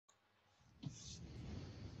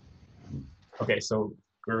Okay, so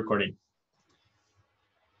we're recording.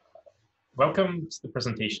 Welcome to the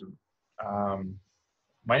presentation.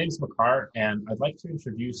 My name is Makar, and I'd like to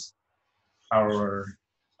introduce our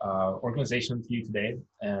organization to you today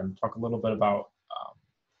and talk a little bit about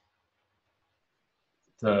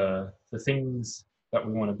the things that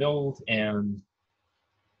we want to build and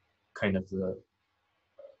kind of the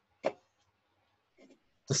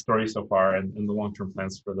story so far and the long-term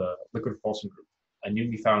plans for the Liquid Propulsion Group, a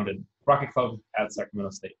newly founded rocket club at Sacramento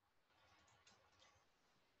State.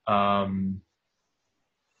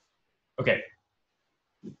 Okay,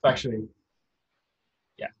 actually,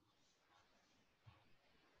 yeah.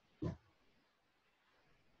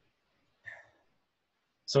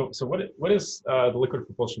 So what is the Liquid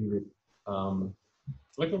Propulsion Group? The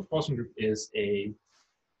Liquid Propulsion Group is a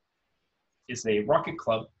rocket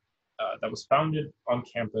club that was founded on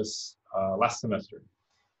campus last semester,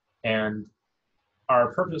 and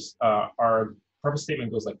our purpose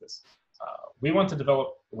statement goes like this: we want to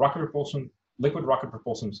develop liquid rocket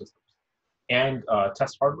propulsion systems, and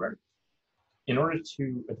test hardware in order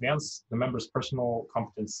to advance the members' personal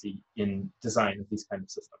competency in design of these kinds of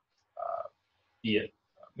systems, be it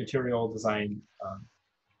material design,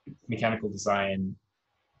 mechanical design,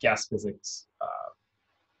 gas physics,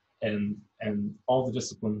 and all the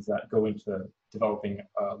disciplines that go into developing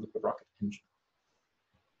a liquid rocket engine.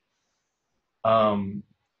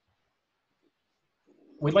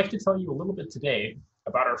 We'd like to tell you a little bit today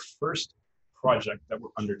about our first project that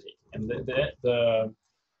we're undertaking, and the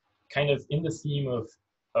kind of in the theme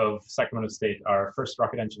of Sacramento State, our first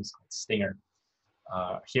rocket engine is called Stinger.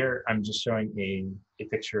 Here I'm just showing a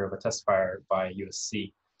picture of a test fire by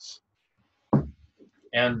USC.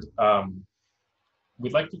 And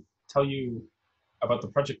we'd like to tell you about the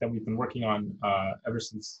project that we've been working on ever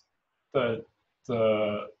since the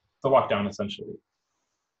lockdown, essentially.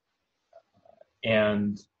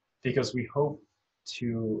 And because we hope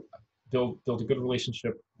to build a good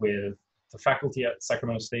relationship with the faculty at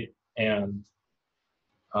Sacramento State and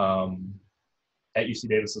at UC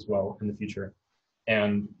Davis as well in the future,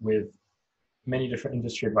 and with many different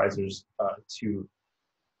industry advisors to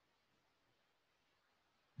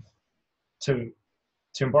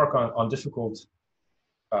embark on difficult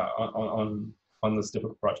on this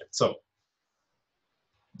difficult project. So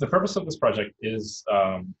the purpose of this project is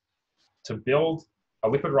to build a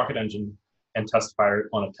liquid rocket engine and test fire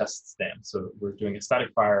on a test stand. So we're doing a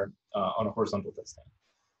static fire on a horizontal test stand.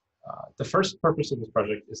 The first purpose of this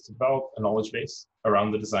project is to develop a knowledge base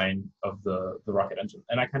around the design of the rocket engine.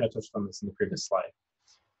 And I kind of touched on this in the previous slide.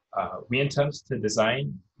 We intend to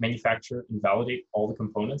design, manufacture, and validate all the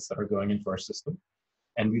components that are going into our system.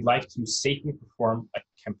 And we'd like to safely perform a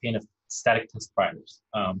campaign of static test fires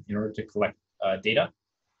in order to collect data.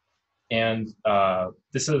 And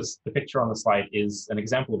this is the picture on the slide is an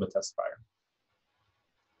example of a test fire.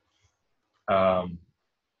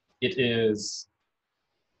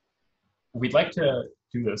 We'd like to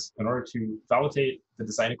do this in order to validate the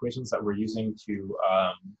design equations that we're using to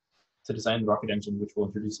design the rocket engine, which we'll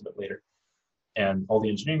introduce a bit later, and all the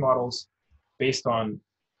engineering models based on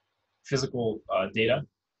physical data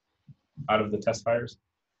out of the test fires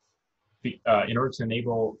in order to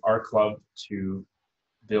enable our club to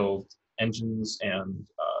build engines and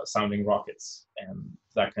sounding rockets and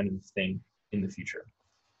that kind of thing in the future.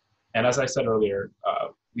 And as I said earlier,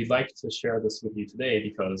 we'd like to share this with you today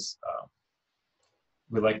because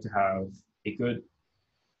we'd like to have a good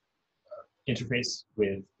interface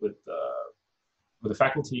with the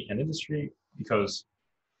faculty and industry, because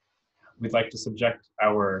we'd like to subject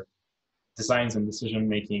our designs and decision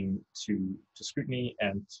making to scrutiny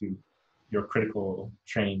and to your critical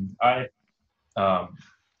trained eye,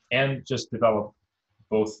 and just develop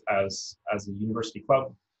both as a university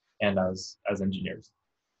club and as engineers.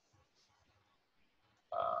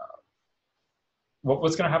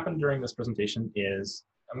 What's going to happen during this presentation is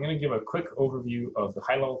I'm going to give a quick overview of the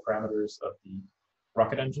high-level parameters of the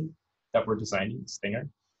rocket engine that we're designing, Stinger,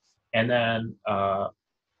 and then our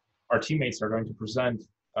teammates are going to present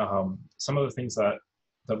some of the things that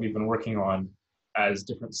we've been working on as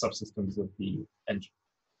different subsystems of the engine.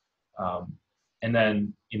 And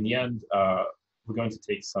then in the end, we're going to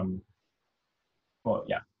take some, well,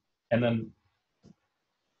 yeah. And then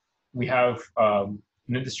we have an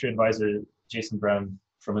industry advisor, Jason Brown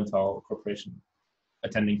from Intel Corporation,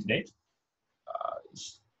 attending today.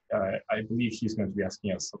 I believe he's going to be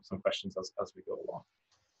asking us some questions as we go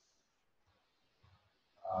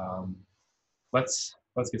along. Let's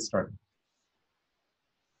get started.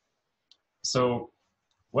 So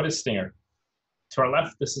what is Stinger? To our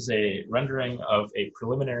left, this is a rendering of a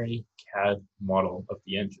preliminary CAD model of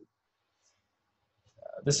the engine.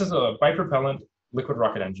 This is a bipropellant liquid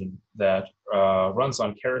rocket engine that runs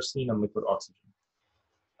on kerosene and liquid oxygen.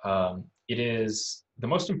 It is, the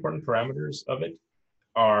most important parameters of it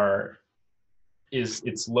is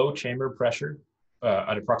its low chamber pressure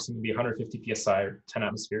at approximately 150 psi, or 10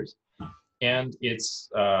 atmospheres, and its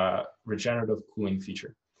regenerative cooling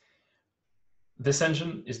feature. This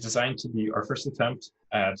engine is designed to be our first attempt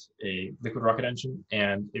at a liquid rocket engine,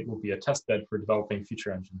 and it will be a test bed for developing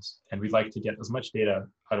future engines. And we'd like to get as much data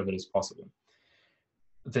out of it as possible.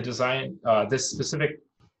 The design, the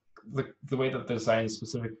way that the design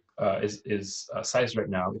specific is sized right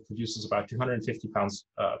now, it produces about 250 pounds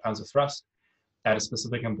of thrust at a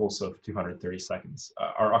specific impulse of 230 seconds.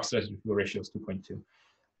 Our oxidizer fuel ratio is 2.2.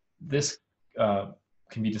 This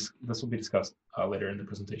will be discussed later in the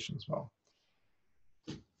presentation as well.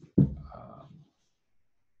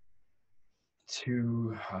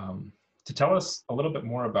 To tell us a little bit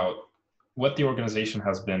more about what the organization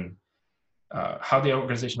has been, how the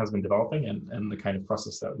organization has been developing and the kind of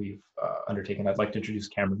process that we've undertaken, I'd like to introduce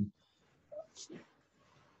Cameron.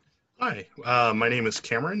 Hi, my name is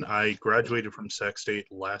Cameron. I graduated from Sac State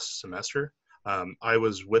last semester. I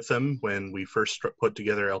was with them when we first put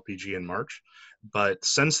together LPG in March, but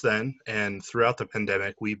since then and throughout the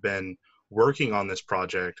pandemic, we've been working on this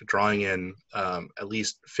project, drawing in at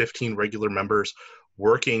least 15 regular members,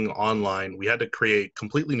 working online. We had to create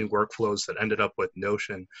completely new workflows that ended up with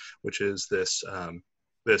Notion, which is this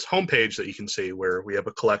this homepage that you can see where we have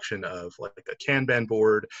a collection of like a Kanban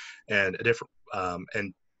board and a different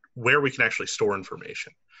and where we can actually store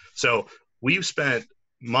information. So we've spent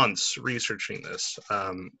months researching this.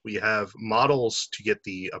 We have models to get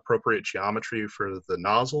the appropriate geometry for the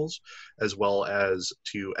nozzles, as well as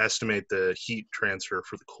to estimate the heat transfer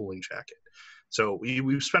for the cooling jacket. So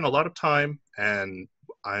we've spent a lot of time, and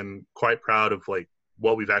I'm quite proud of like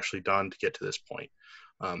what we've actually done to get to this point.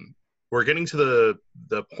 We're getting to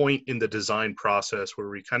the point in the design process where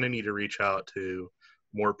we kind of need to reach out to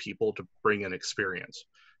more people to bring in experience,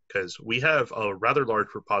 because we have a rather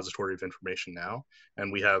large repository of information now,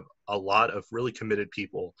 and we have a lot of really committed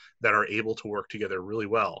people that are able to work together really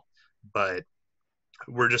well, but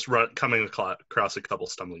we're just coming across a couple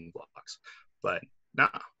stumbling blocks. But nah,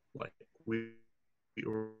 like we're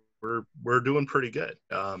doing pretty good.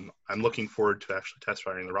 I'm looking forward to actually test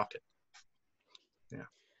firing the rocket. Yeah.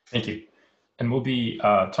 Thank you. And we'll be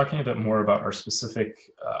talking a bit more about our specific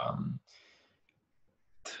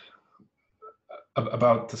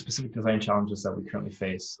about the specific design challenges that we currently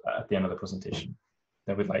face at the end of the presentation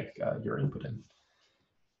that we'd like your input in.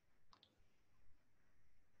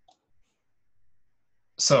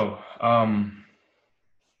 So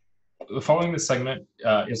following this segment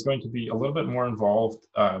is going to be a little bit more involved,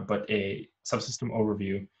 but a subsystem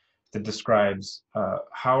overview that describes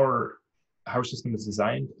how our system is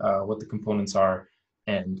designed, what the components are,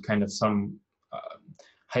 and kind of some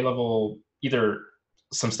high-level, either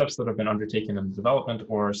some steps that have been undertaken in development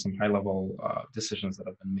or some high-level decisions that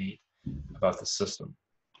have been made about the system.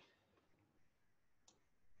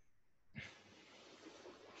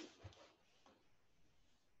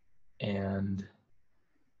 And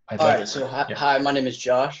Hi, my name is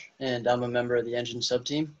Josh, and I'm a member of the engine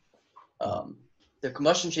subteam. The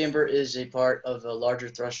combustion chamber is a part of a larger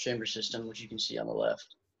thrust chamber system, which you can see on the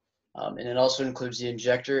left. And it also includes the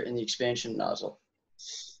injector and the expansion nozzle.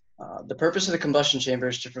 The purpose of the combustion chamber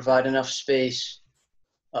is to provide enough space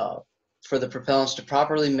for the propellants to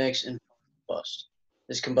properly mix and combust.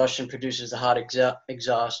 This combustion produces the hot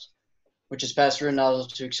exhaust, which is passed through a nozzle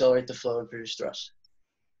to accelerate the flow and produce thrust.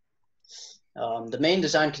 The main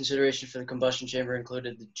design consideration for the combustion chamber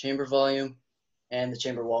included the chamber volume and the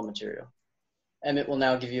chamber wall material. Emmett will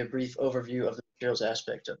now give you a brief overview of the materials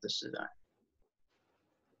aspect of this design.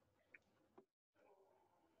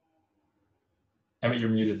 Emmett, you're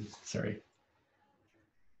muted, sorry.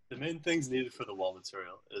 The main things needed for the wall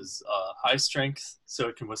material is high strength so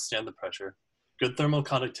it can withstand the pressure, good thermal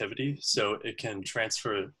conductivity so it can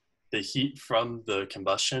transfer the heat from the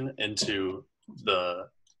combustion into the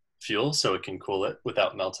fuel so it can cool it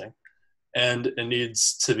without melting. And it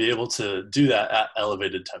needs to be able to do that at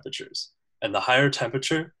elevated temperatures. And the higher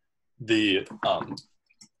temperature, the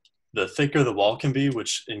thicker the wall can be,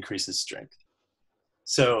 which increases strength.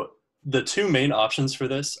 So the two main options for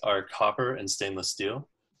this are copper and stainless steel.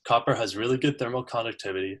 Copper has really good thermal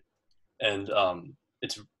conductivity, and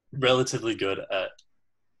it's relatively good at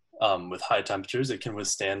with high temperatures. It can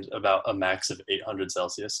withstand about a max of 800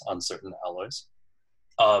 Celsius on certain alloys.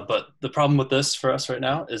 But the problem with this for us right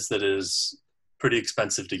now is that it is pretty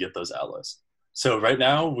expensive to get those alloys. So right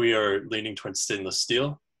now we are leaning towards stainless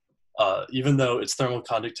steel. Even though its thermal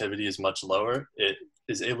conductivity is much lower, it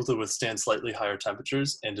is able to withstand slightly higher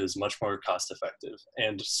temperatures and is much more cost effective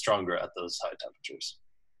and stronger at those high temperatures.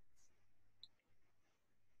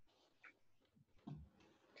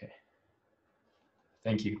 Okay.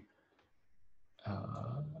 Thank you.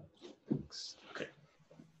 Okay.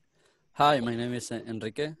 Hi, my name is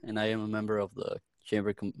Enrique, and I am a member of the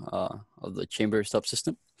chamber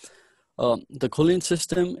subsystem. The cooling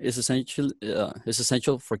system is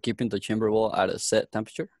essential for keeping the chamber wall at a set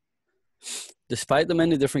temperature. Despite the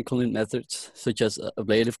many different cooling methods, such as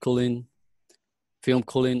ablative cooling, film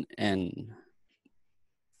cooling, and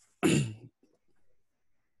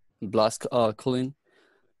blast cooling,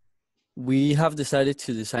 we have decided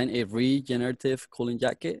to design a regenerative cooling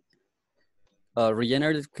jacket.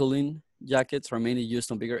 Regenerative cooling jackets are mainly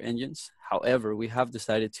used on bigger engines. However, we have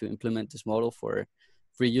decided to implement this model for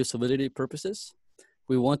reusability purposes.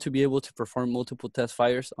 We want to be able to perform multiple test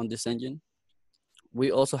fires on this engine.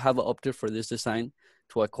 We also have opted for this design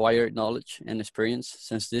to acquire knowledge and experience,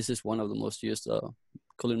 since this is one of the most used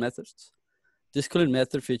cooling methods. This cooling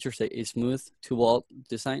method features a smooth 2-wall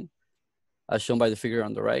design, as shown by the figure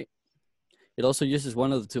on the right. It also uses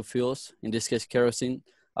one of the two fuels, in this case kerosene,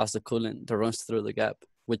 as the coolant that runs through the gap,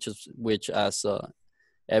 which as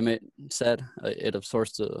Emmett said, it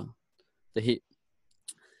absorbs the heat.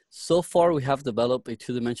 So far, we have developed a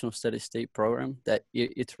 2-dimensional steady state program that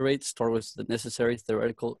iterates towards the necessary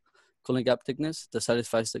theoretical cooling gap thickness that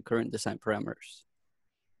satisfies the current design parameters.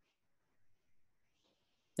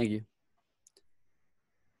 Thank you.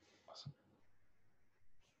 Awesome.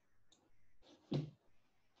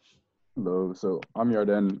 Hello, so I'm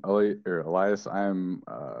Yarden, Elias. I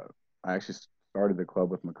actually started the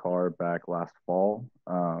club with Makar back last fall.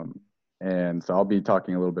 And so I'll be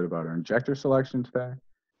talking a little bit about our injector selection today.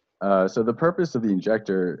 So the purpose of the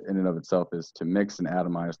injector in and of itself is to mix and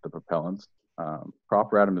atomize the propellants.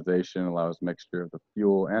 Proper atomization allows mixture of the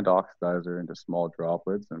fuel and oxidizer into small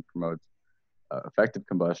droplets and promotes effective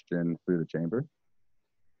combustion through the chamber.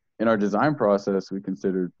 In our design process, we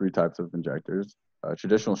considered 3 types of injectors.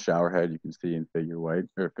 Traditional shower head, you can see in figure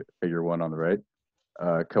 1 on the right,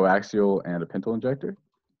 coaxial, and a pintle injector.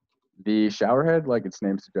 The shower head, like its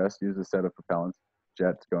name suggests, uses a set of propellant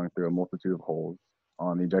jets going through a multitude of holes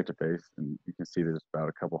on the injector face, and you can see there's about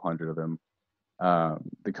a couple hundred of them.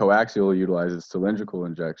 The coaxial utilizes cylindrical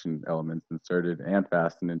injection elements inserted and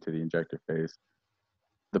fastened into the injector face.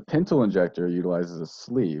 The pintle injector utilizes a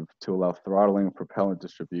sleeve to allow throttling of propellant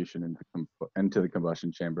distribution into the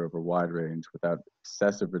combustion chamber over a wide range without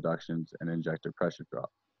excessive reductions in injector pressure drop.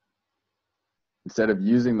 Instead of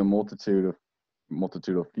using the multitude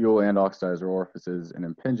of fuel and oxidizer orifices in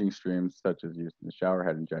impinging streams, such as used in the shower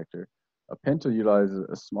head injector, a pintle utilizes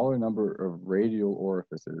a smaller number of radial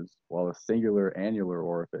orifices, while a singular annular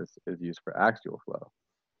orifice is used for axial flow.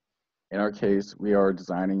 In our case, we are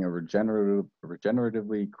designing a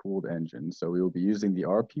regeneratively cooled engine, so we will be using the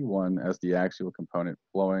RP1 as the axial component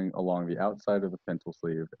flowing along the outside of the pintle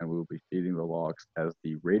sleeve, and we will be feeding the LOX as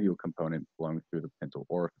the radial component flowing through the pintle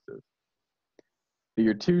orifices.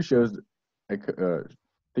 Figure 2 shows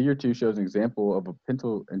an example of a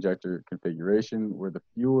pintle injector configuration where the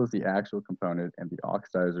fuel is the axial component and the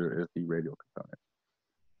oxidizer is the radial component.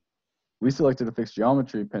 We selected a fixed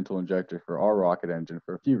geometry pintle injector for our rocket engine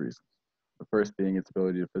for a few reasons. The first being its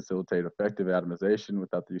ability to facilitate effective atomization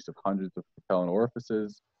without the use of hundreds of propellant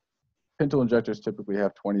orifices. Pintle injectors typically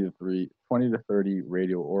have 20 to 30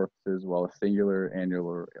 radial orifices, while a singular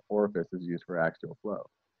annular orifice is used for axial flow.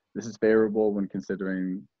 This is favorable when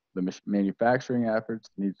considering the manufacturing efforts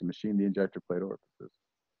needed to machine the injector plate orifices.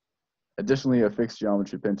 Additionally, a fixed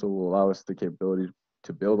geometry pintle will allow us the capability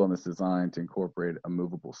to build on this design to incorporate a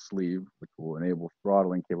movable sleeve, which will enable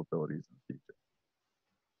throttling capabilities in the future.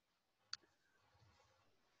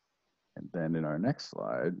 And then in our next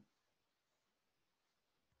slide,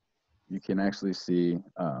 you can actually see,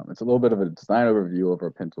 it's a little bit of a design overview of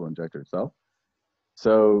our pintle injector itself.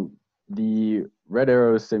 So the red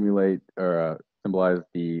arrows symbolize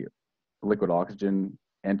the liquid oxygen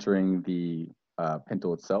entering the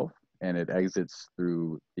pintle itself, and it exits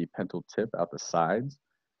through the pintle tip out the sides.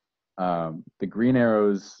 The green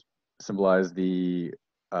arrows symbolize the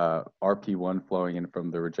RP1 flowing in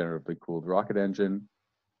from the regeneratively cooled rocket engine,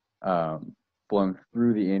 flowing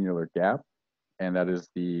through the annular gap, and that is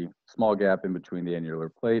the small gap in between the annular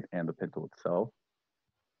plate and the pintle itself.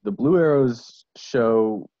 The blue arrows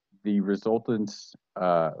show the resultant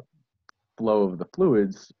flow of the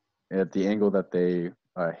fluids at the angle that they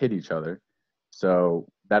hit each other. So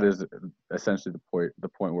that is essentially the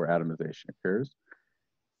point where atomization occurs.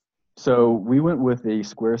 So we went with a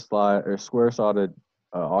square-slotted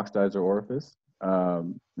oxidizer orifice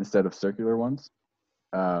instead of circular ones.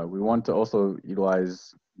 We want to also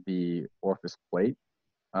utilize the orifice plate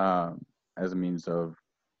as a means of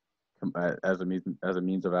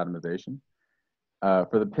atomization.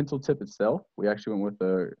 For the pintle tip itself, we actually went with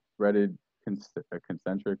a threaded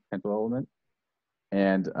concentric pintle element,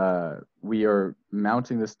 and we are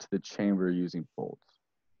mounting this to the chamber using bolts.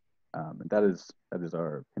 And that is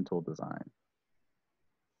our pintle design.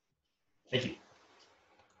 Thank you.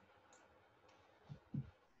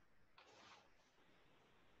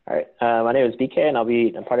 All right, my name is BK, and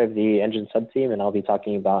I'm part of the engine sub-team, and I'll be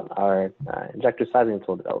talking about our injector sizing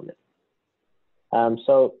tool development.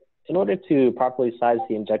 So in order to properly size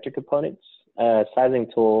the injector components, a sizing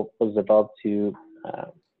tool was developed to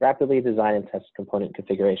rapidly design and test component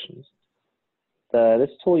configurations. This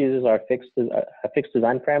tool uses our fixed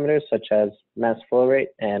design parameters such as mass flow rate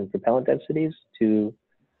and propellant densities to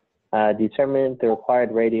determine the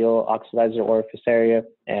required radial oxidizer orifice area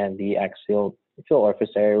and the axial fuel orifice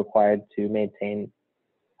area required to maintain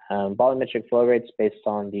volumetric flow rates based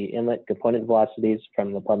on the inlet component velocities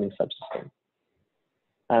from the plumbing subsystem.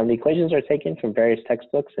 The equations are taken from various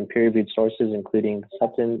textbooks and peer-reviewed sources, including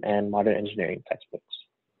Sutton and Modern Engineering textbooks.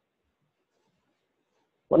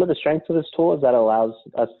 One of the strengths of this tool is that it allows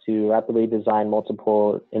us to rapidly design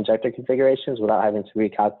multiple injector configurations without having to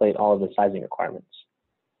recalculate all of the sizing requirements.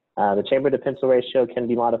 The chamber to pintle ratio can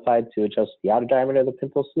be modified to adjust the outer diameter of the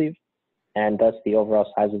pintle sleeve and thus the overall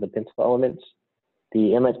size of the pintle elements.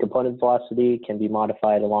 The inlet component velocity can be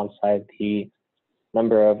modified alongside the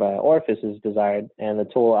number of orifices desired, and the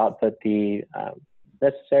tool will output the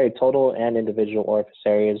necessary total and individual orifice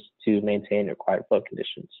areas to maintain required flow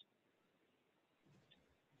conditions.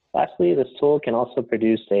 Lastly, this tool can also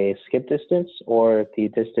produce a skip distance, or the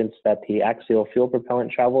distance that the axial fuel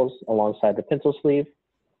propellant travels alongside the pintle sleeve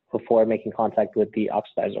before making contact with the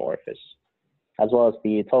oxidizer orifice, as well as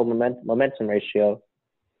the total momentum ratio,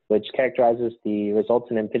 which characterizes the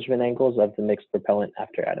resultant impingement angles of the mixed propellant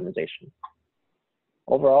after atomization.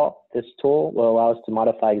 Overall, this tool will allow us to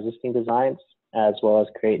modify existing designs as well as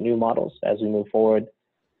create new models as we move forward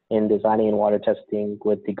in designing and water testing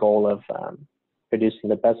with the goal of producing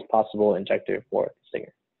the best possible injector for the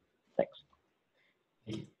Stinger. Thanks.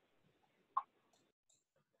 Thank you.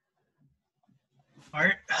 All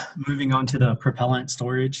right, moving on to the propellant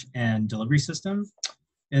storage and delivery system.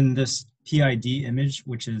 In this PID image,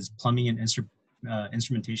 which is plumbing and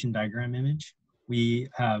instrumentation diagram image, we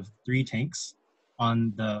have 3 tanks.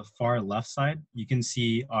 On the far left side, you can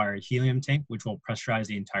see our helium tank, which will pressurize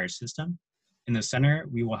the entire system. In the center,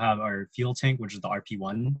 we will have our fuel tank, which is the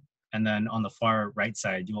RP1. And then on the far right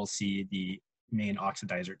side, you will see the main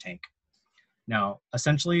oxidizer tank. Now,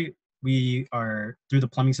 essentially, we are, through the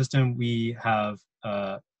plumbing system, we have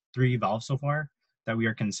 3 valves so far that we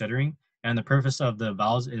are considering. And the purpose of the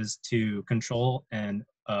valves is to control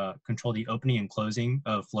the opening and closing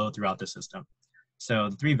of flow throughout the system. So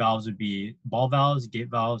the 3 valves would be ball valves,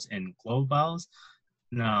 gate valves, and globe valves.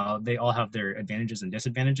 Now, they all have their advantages and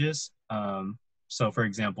disadvantages. So for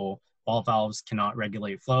example, ball valves cannot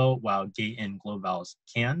regulate flow while gate and globe valves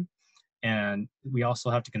can. And we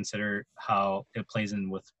also have to consider how it plays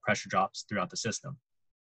in with pressure drops throughout the system.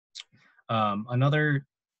 Another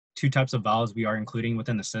 2 types of valves we are including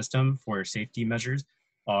within the system for safety measures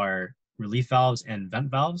are relief valves and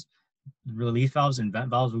vent valves. Relief valves and vent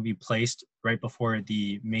valves will be placed right before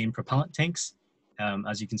the main propellant tanks.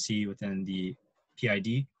 As you can see within the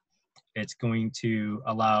PID, it's going to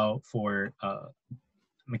allow for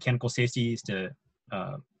mechanical safeties to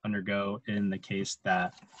undergo in the case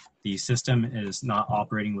that the system is not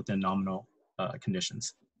operating within nominal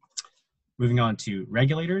conditions. Moving on to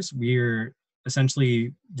regulators, we're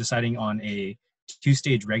essentially deciding on a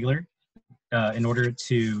 2-stage regulator in order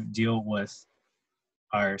to deal with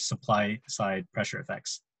our supply side pressure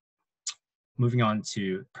effects. Moving on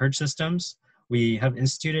to purge systems, we have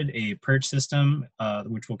instituted a purge system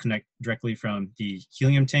which will connect directly from the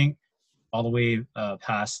helium tank all the way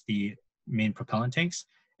past the main propellant tanks.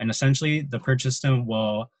 And essentially, the purge system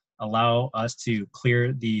will allow us to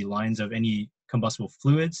clear the lines of any combustible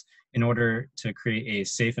fluids in order to create a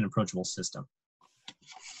safe and approachable system.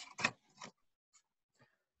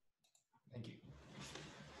 Thank you.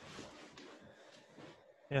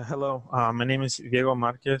 Yeah, hello. My name is Diego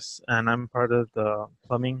Marquez, and I'm part of the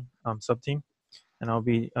plumbing sub-team, and I'll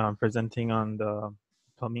be presenting on the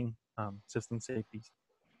plumbing system safeties.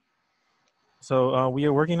 So we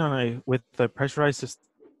are working on with a pressurized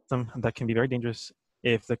system that can be very dangerous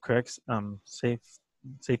if the correct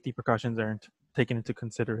safety precautions aren't taken into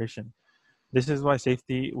consideration. This is why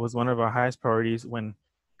safety was one of our highest priorities when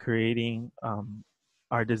creating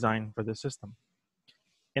our design for the system.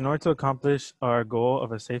 in order to accomplish our goal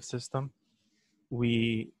of a safe system,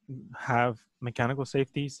 we have mechanical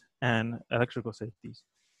safeties and electrical safeties.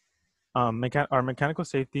 Our mechanical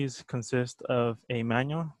safeties consist of a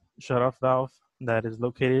manual shutoff valve that is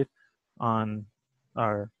located on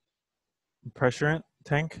our pressure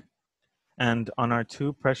tank, and on our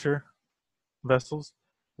two pressure vessels,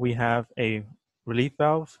 we have a relief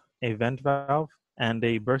valve, a vent valve, and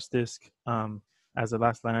a burst disc as a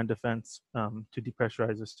last line of defense to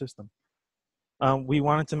depressurize the system. We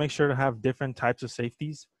wanted to make sure to have different types of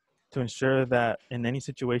safeties to ensure that in any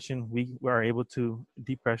situation we are able to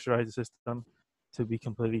depressurize the system to be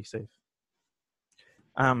completely safe.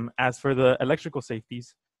 As for the electrical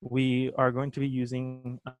safeties, we are going to be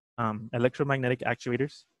using electromagnetic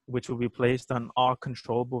actuators, which will be placed on all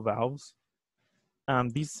controllable valves.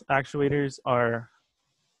 These actuators are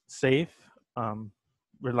safe,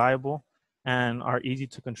 reliable, and are easy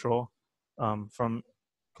to control from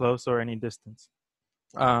close or any distance.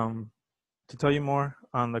 To tell you more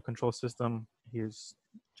on the control system, here's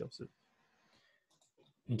Joseph.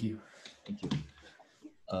 Thank you. Thank you.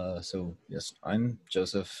 So yes, I'm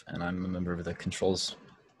Joseph, and I'm a member of the controls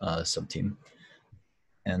subteam.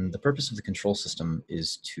 And the purpose of the control system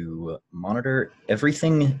is to monitor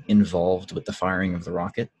everything involved with the firing of the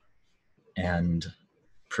rocket and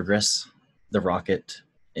progress the rocket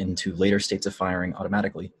into later states of firing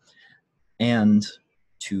automatically, and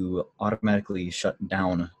to automatically shut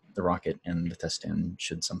down the rocket and the test stand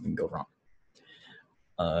should something go wrong.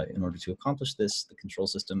 In order to accomplish this, the control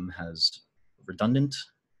system has redundant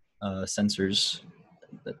sensors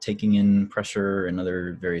taking in pressure and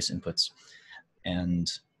other various inputs,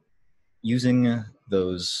 and using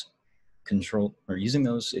those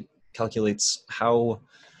it calculates how,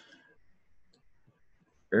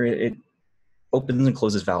 or it opens and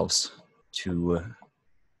closes valves to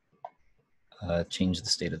change the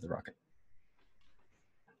state of the rocket.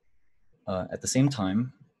 At the same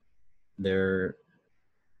time, there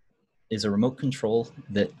is a remote control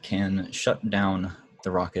that can shut down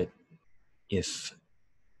the rocket if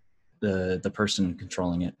the person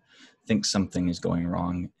controlling it thinks something is going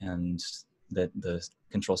wrong and that the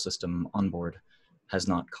control system on board has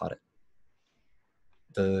not caught it.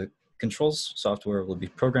 The controls software will be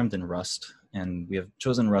programmed in Rust, and we have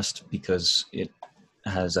chosen Rust because it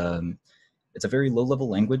has it's a very low-level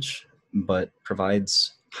language, but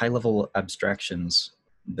provides high-level abstractions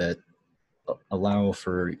that allow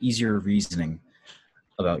for easier reasoning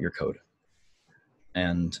about your code.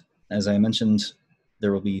 And as I mentioned,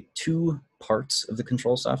 there will be two parts of the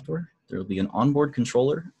control software. There will be an onboard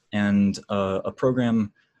controller and a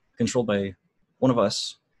program controlled by one of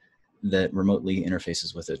us that remotely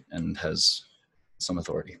interfaces with it and has some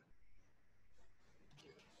authority.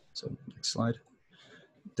 So next slide.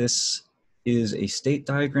 This is a state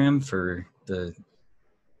diagram for the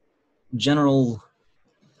general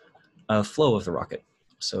flow of the rocket.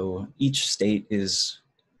 So each state is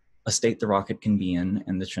a state the rocket can be in,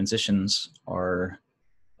 and the transitions are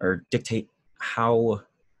dictate how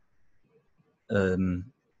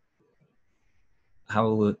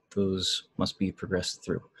those must be progressed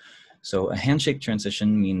through. So a handshake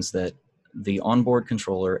transition means that the onboard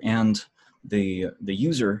controller and the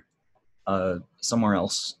user somewhere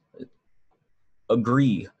else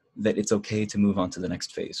agree that it's okay to move on to the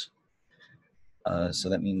next phase. So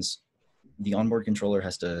that means the onboard controller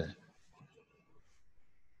has to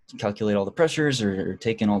calculate all the pressures or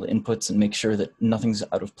take in all the inputs and make sure that nothing's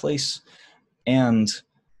out of place. And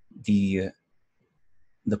the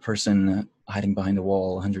person hiding behind a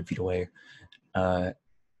wall 100 feet away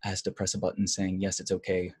has to press a button saying, yes, it's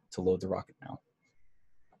okay to load the rocket now.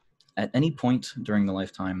 At any point during the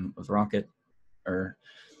lifetime of the rocket, or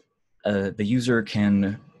the user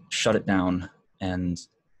can shut it down and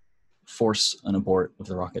force an abort of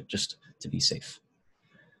the rocket just to be safe.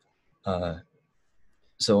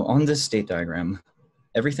 So on this state diagram,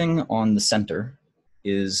 everything on the center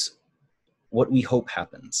is what we hope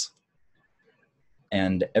happens.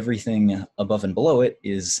 And everything above and below it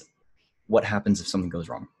is what happens if something goes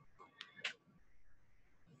wrong.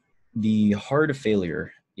 The hard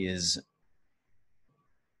failure is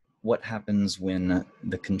what happens when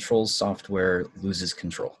the control software loses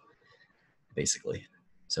control, basically.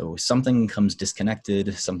 So something comes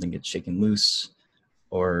disconnected, something gets shaken loose,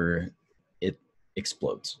 or it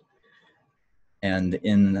explodes. And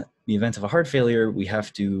in the event of a hard failure, we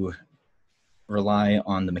have to rely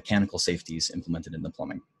on the mechanical safeties implemented in the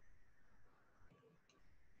plumbing.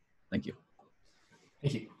 Thank you.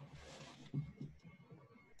 Thank you.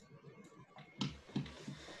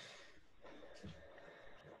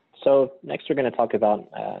 So next we're going to talk about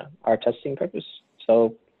our testing purpose.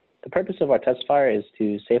 So the purpose of our test fire is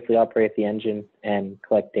to safely operate the engine and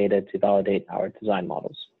collect data to validate our design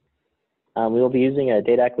models. We will be using a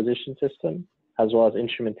data acquisition system as well as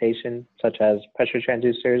instrumentation such as pressure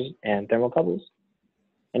transducers and thermocouples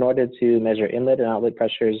in order to measure inlet and outlet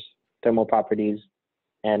pressures, thermal properties,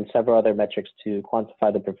 and several other metrics to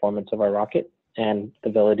quantify the performance of our rocket and the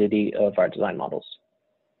validity of our design models.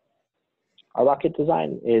 Our rocket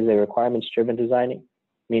design is a requirements-driven designing,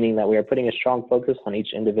 meaning that we are putting a strong focus on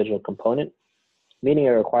each individual component, meeting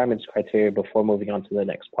our requirements criteria before moving on to the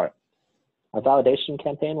next part. Our validation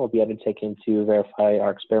campaign will be undertaken to verify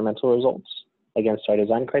our experimental results against our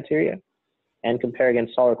design criteria and compare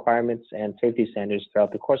against all requirements and safety standards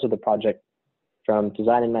throughout the course of the project, from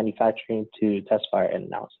design and manufacturing to test fire and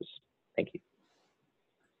analysis. Thank you.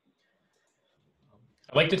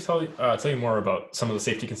 I'd like to tell you more about some of the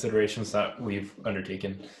safety considerations that we've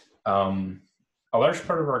undertaken. A large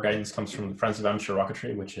part of our guidance comes from the Friends of Amateur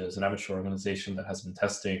Rocketry, which is an amateur organization that has been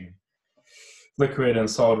testing liquid and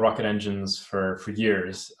solid rocket engines for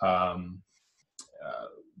years.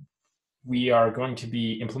 We are going to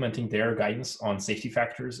be implementing their guidance on safety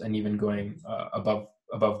factors and even going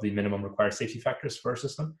above the minimum required safety factors for our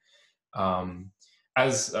system.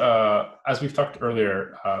 As we've talked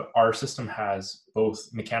earlier, our system has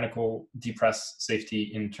both mechanical depress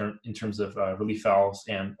safety in terms of relief valves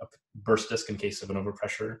and a burst disc in case of an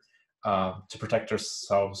overpressure to protect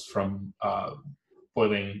ourselves from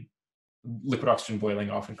liquid oxygen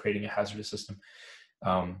boiling off and creating a hazardous system.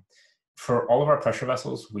 For all of our pressure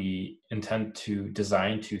vessels, we intend to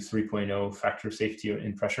design to 3.0 factor of safety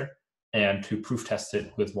in pressure and to proof test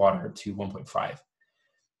it with water to 1.5.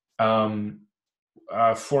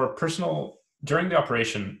 For personnel, during the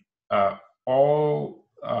operation, we'll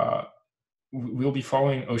be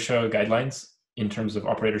following OSHA guidelines in terms of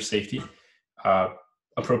operator safety.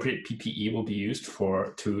 Appropriate PPE will be used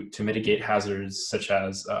to mitigate hazards such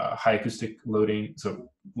as high acoustic loading,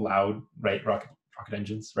 so loud, right, rocket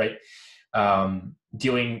engines, right?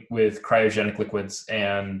 Dealing with cryogenic liquids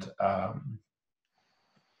and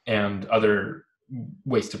other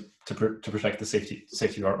ways to protect the safety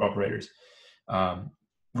of our operators.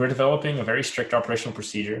 We're developing a very strict operational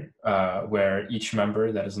procedure where each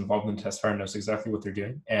member that is involved in the test fire knows exactly what they're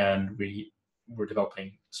doing, and we're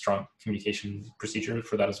developing strong communication procedure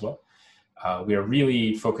for that as well. We are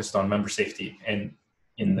really focused on member safety and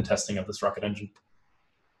in the testing of this rocket engine.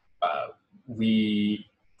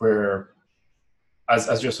 As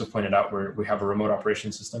Jozsef pointed out, we have a remote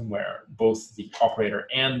operation system where both the operator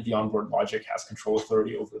and the onboard logic has control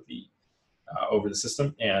authority over the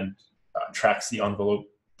system and tracks the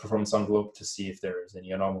performance envelope to see if there's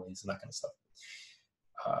any anomalies and that kind of stuff.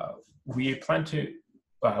 We plan to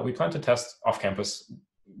test off campus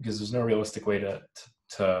because there's no realistic way to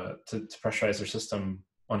pressurize our system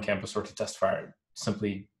on campus or to test fire,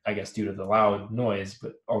 simply, I guess, due to the loud noise,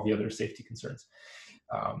 but all the other safety concerns.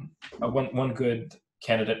 One good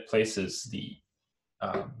candidate place is the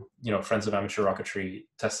Friends of Amateur Rocketry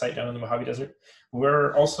test site down in the Mojave Desert.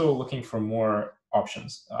 We're also looking for more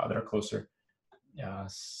options that are closer,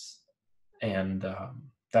 and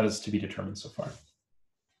that is to be determined so far.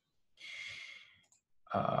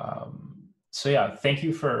 So yeah, thank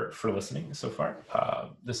you for listening so far.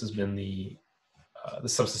 This has been the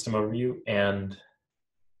subsystem overview, and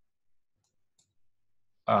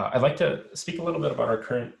I'd like to speak a little bit about our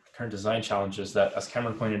current design challenges that, as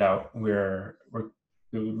Cameron pointed out, we would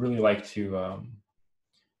really like to,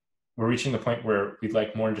 we're reaching the point where we'd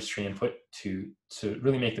like more industry input to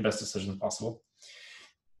really make the best decisions possible.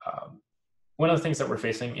 One of the things that we're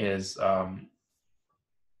facing is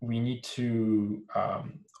we need to,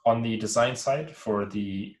 on the design side for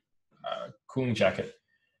the cooling jacket,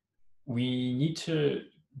 we need to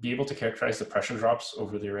be able to characterize the pressure drops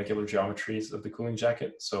over the irregular geometries of the cooling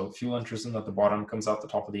jacket. So fuel enters in at the bottom, comes out the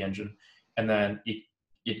top of the engine, and then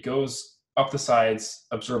it goes up the sides,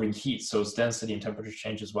 absorbing heat, so its density and temperature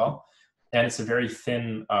change as well. And it's a very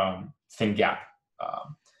thin gap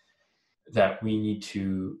that we need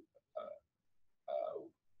to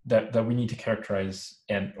that we need to characterize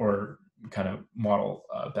or kind of model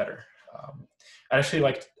better. I'd actually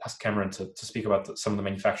like to ask Cameron to speak about some of the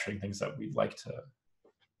manufacturing things that we'd like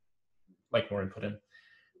more input in.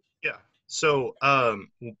 Yeah. So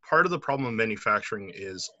part of the problem of manufacturing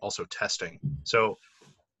is also testing. So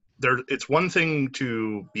it's one thing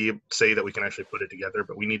to say that we can actually put it together,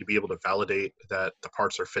 but we need to be able to validate that the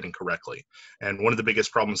parts are fitting correctly. And one of the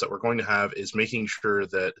biggest problems that we're going to have is making sure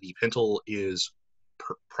that the pintle is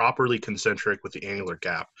properly concentric with the annular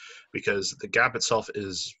gap, because the gap itself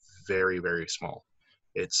is very, very small.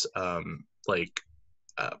 It's like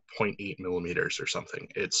 0.8 millimeters or something.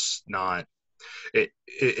 It's not.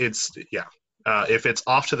 It's yeah. If it's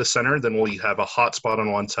off to the center, then we'll have a hot spot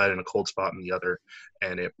on one side and a cold spot on the other,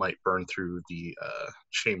 and it might burn through the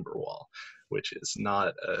chamber wall, which is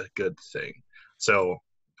not a good thing. So,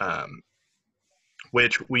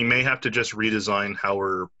 which we may have to just redesign how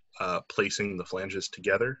we're placing the flanges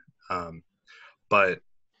together. But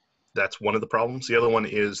that's one of the problems. The other one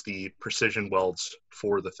is the precision welds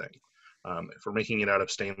for the thing. If we're making it out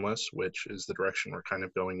of stainless, which is the direction we're kind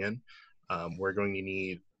of going in, we're going to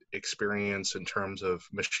need experience in terms of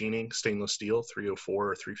machining stainless steel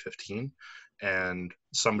 304 or 315, and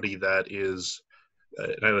somebody that is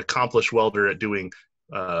an accomplished welder at doing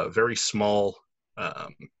very small,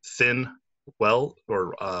 thin weld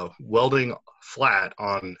or welding flat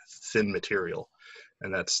on thin material,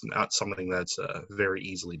 and that's not something that's very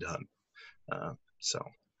easily done. So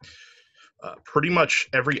pretty much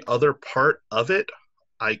every other part of it,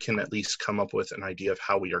 I can at least come up with an idea of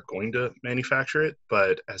how we are going to manufacture it.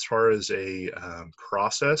 But as far as a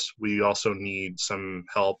process, we also need some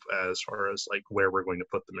help as far as like where we're going to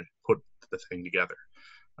put the thing together.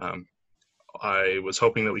 I was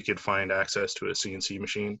hoping that we could find access to a CNC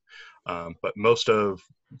machine, but most of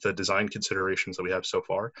the design considerations that we have so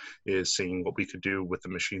far is seeing what we could do with the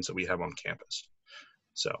machines that we have on campus.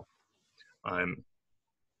 So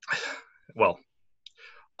well,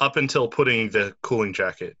 up until putting the cooling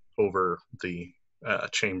jacket over the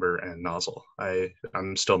chamber and nozzle,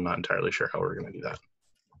 I'm still not entirely sure how we're going to do that.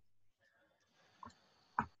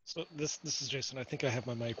 So this is Jason. I think I have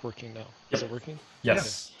my mic working now. Is it working?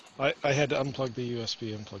 Yes. Okay. I had to unplug the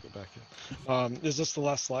USB and plug it back in. Is this the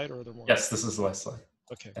last slide, or are there more? Yes, this is the last slide.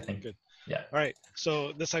 Okay, I think. good. Yeah. All right.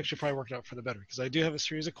 So this actually probably worked out for the better, because I do have a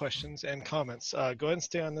series of questions and comments. Go ahead and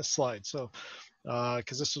stay on this slide. So,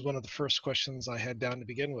 because this was one of the first questions I had down to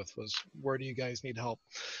begin with, was where do you guys need help?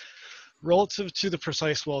 Relative to the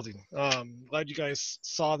precise welding, glad you guys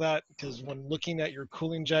saw that, because when looking at your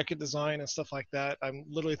cooling jacket design and stuff like that, I'm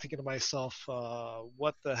literally thinking to myself,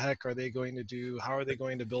 what the heck are they going to do? How are they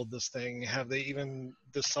going to build this thing? Have they even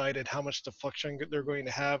decided how much deflection they're going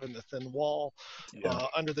to have in the thin wall,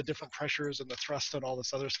 under the different pressures and the thrust and all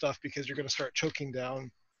this other stuff, because you're going to start choking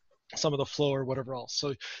down some of the flow or whatever else.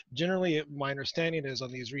 So generally, my understanding is on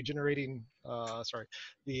these regenerating,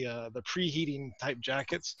 the preheating type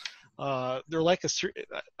jackets, they're like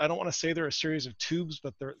I don't want to say they're a series of tubes,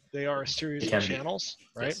 but they are a series of channels,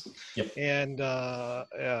 right? Yes. Yep. And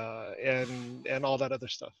all that other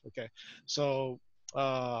stuff. Okay, so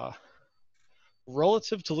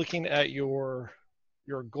relative to looking at your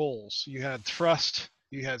goals, you had thrust,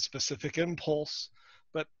 you had specific impulse,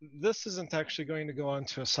 but this isn't actually going to go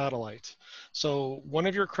onto a satellite. So one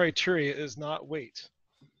of your criteria is not weight.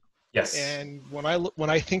 Yes. And when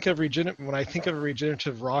I think of a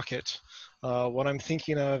regenerative rocket, what I'm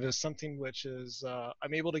thinking of is something which is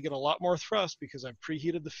I'm able to get a lot more thrust because I've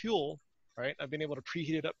preheated the fuel, right? I've been able to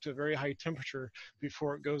preheat it up to a very high temperature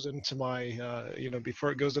before it goes into my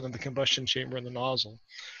before it goes into the combustion chamber and the nozzle.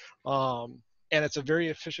 And it's a very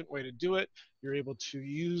efficient way to do it. You're able to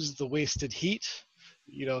use the wasted heat,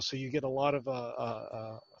 so you get a lot of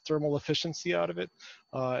thermal efficiency out of it,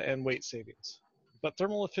 and weight savings. But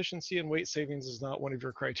thermal efficiency and weight savings is not one of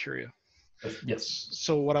your criteria. Yes.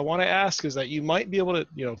 So what I want to ask is that you might be able to,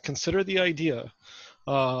 consider the idea.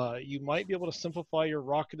 You might be able to simplify your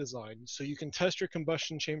rocket design, so you can test your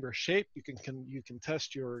combustion chamber shape. You can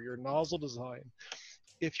test your nozzle design.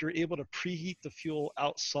 If you're able to preheat the fuel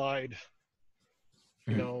outside,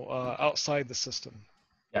 outside the system.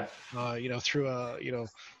 Yeah. Through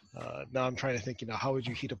now I'm trying to think, how would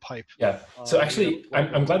you heat a pipe? Yeah. So actually,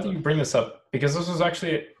 I'm glad that you bring this up, because this was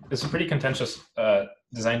actually a pretty contentious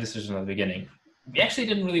design decision at the beginning. We actually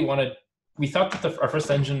didn't really want to. We thought that our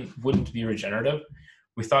first engine wouldn't be regenerative.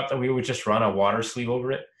 We thought that we would just run a water sleeve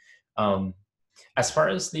over it. As far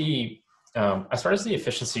as the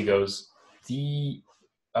efficiency goes,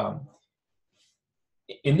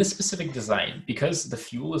 in this specific design, because the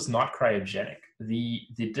fuel is not cryogenic,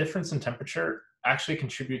 the difference in temperature actually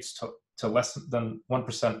contributes to less than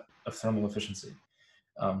 1% of thermal efficiency.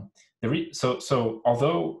 Although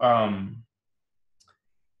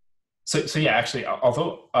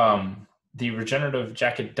the regenerative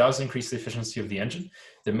jacket does increase the efficiency of the engine,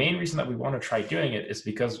 the main reason that we want to try doing it is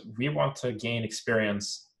because we want to gain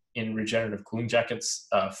experience in regenerative cooling jackets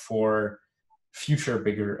for future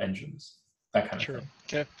bigger engines, that kind of thing.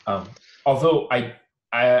 Okay. Although I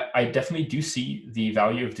definitely do see the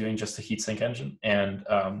value of doing just a heatsink engine, and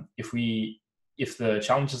if the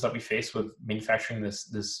challenges that we face with manufacturing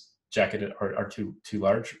this jacket are too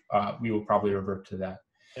large, we will probably revert to that.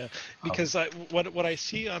 Yeah, because what I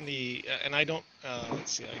see on the and I don't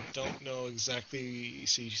let's see, I don't know exactly.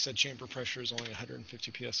 See, you said chamber pressure is only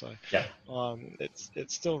 150 psi. Yeah.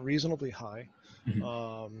 It's still reasonably high,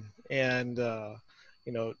 and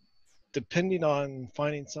you know, depending on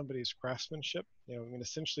finding somebody's craftsmanship, you know, I mean,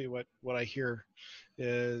 essentially what I hear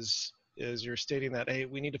is you're stating that, hey,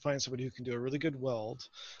 we need to find somebody who can do a really good weld.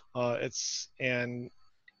 And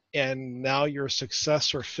now your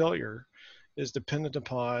success or failure is dependent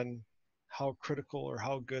upon how critical or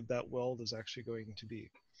how good that weld is actually going to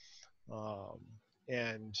be.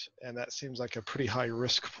 And that seems like a pretty high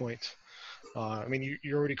risk point. I mean,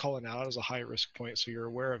 you're already calling out as a high risk point, so you're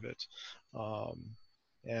aware of it.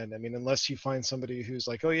 And I mean, unless you find somebody who's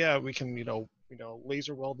like, oh yeah, we can,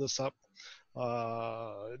 laser weld this up,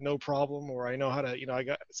 no problem, or I know how to, I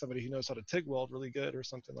got somebody who knows how to TIG weld really good or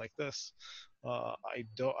something like this.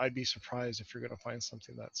 I'd be surprised if you're going to find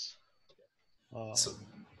something that's. So,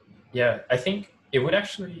 yeah, I think it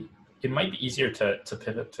might be easier to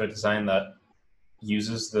pivot to a design that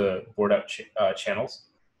uses the board out channels.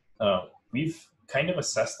 We've kind of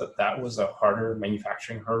assessed that was a harder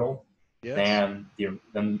manufacturing hurdle than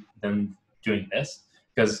doing this,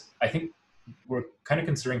 because I think we're kind of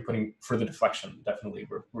considering putting, for the deflection, definitely,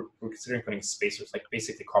 we're considering putting spacers, like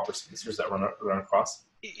basically copper spacers that run across.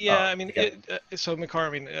 Yeah, I mean, so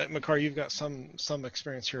Makar, Makar, you've got some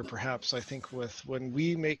experience here, perhaps. I think with when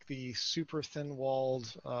we make the super thin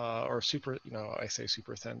walled, or super, I say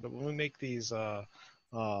super thin, but when we make these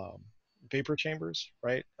vapor chambers,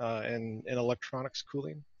 right, and electronics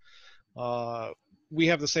cooling, we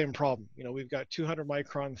have the same problem. We've got 200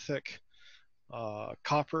 micron thick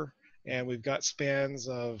copper, and we've got spans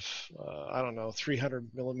of, 300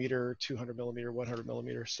 millimeter, 200 millimeter, 100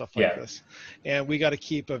 millimeter, stuff like this. And we got to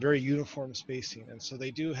keep a very uniform spacing. And so they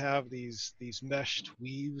do have these meshed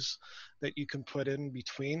weaves that you can put in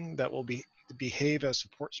between that will behave as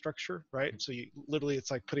support structure, right? So you literally,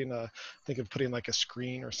 it's like putting like a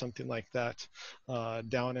screen or something like that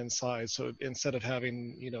down inside. So instead of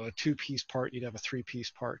having, a 2-piece part, you'd have a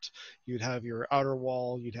 3-piece part. You'd have your outer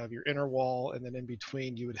wall, you'd have your inner wall, and then in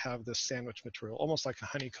between you would have this sandwich material, almost like a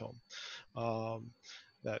honeycomb,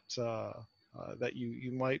 that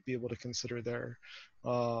you might be able to consider there.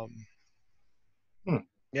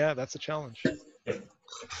 Yeah, that's a challenge.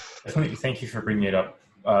 Definitely, thank you for bringing it up.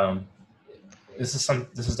 This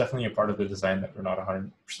is definitely a part of the design that we're not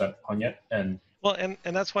 100% on yet, and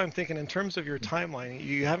that's why I'm thinking in terms of your timeline.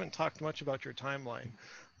 You haven't talked much about your timeline.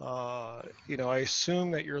 I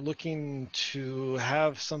assume that you're looking to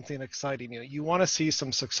have something exciting. You want to see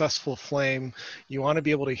some successful flame. You want to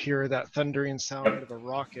be able to hear that thundering sound of a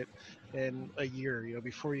rocket in a year,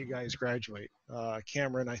 before you guys graduate.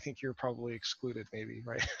 Cameron, I think you're probably excluded, maybe,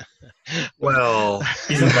 right? Well,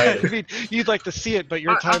 he's invited. I mean, you'd like to see it, but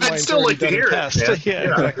your timeline's I'd still like to hear it.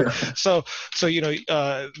 Yeah, exactly. So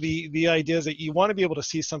the idea is that you want to be able to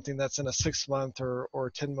see something that's in a 6-month or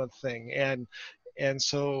 10-month thing, and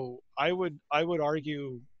so I would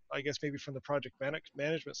argue, I guess maybe from the project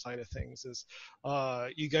management side of things, is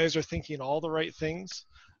you guys are thinking all the right things,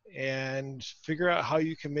 and figure out how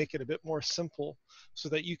you can make it a bit more simple, so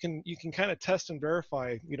that you can kind of test and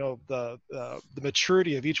verify, the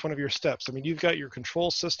maturity of each one of your steps. I mean, you've got your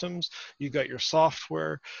control systems, you've got your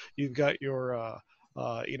software, you've got your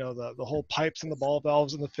the whole pipes and the ball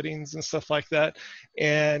valves and the fittings and stuff like that,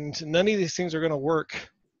 and none of these things are going to work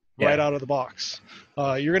right out of the box.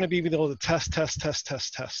 You're going to be able to test.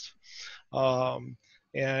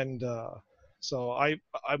 So I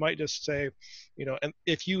might just say, and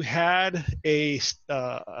if you had an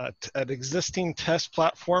existing test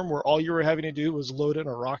platform where all you were having to do was load in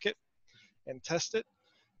a rocket and test it,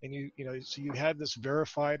 and so you had this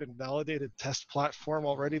verified and validated test platform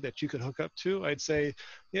already that you could hook up to, I'd say,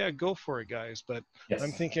 yeah, go for it, guys. But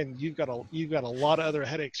I'm thinking you've got a lot of other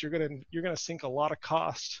headaches. You're gonna sink a lot of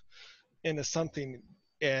cost into something,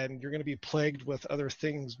 and you're gonna be plagued with other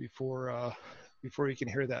things before you can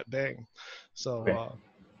hear that bang. So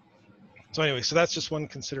so anyway, so that's just one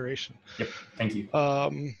consideration. Yep, thank you.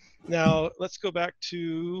 Now let's go back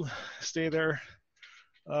to, stay there.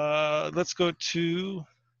 Let's go to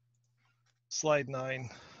slide 9.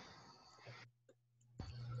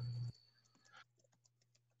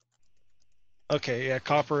 Okay, yeah,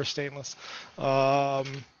 copper or stainless. Let's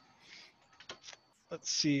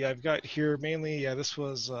see, I've got here mainly, this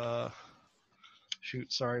was,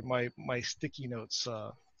 shoot, sorry, my sticky notes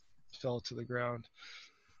fell to the ground.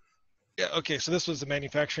 Yeah, okay, so this was the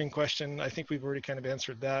manufacturing question. I think we've already kind of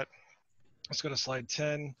answered that. Let's go to slide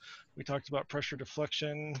 10. We talked about pressure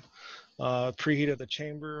deflection, preheat of the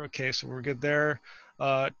chamber. Okay, so we're good there.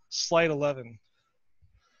 Slide 11.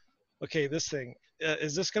 Okay, this thing,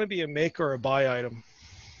 is this going to be a make or a buy item?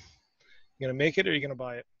 You going to make it or are you going to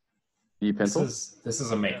buy it? The This pencil?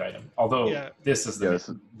 is a make item. Although Yeah. this is the Yeah,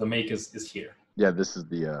 make. The make is here. Yeah, this is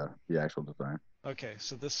the actual design. Okay,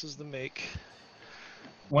 so this is the make.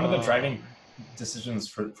 One of the driving decisions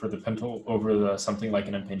for the Pintle over something like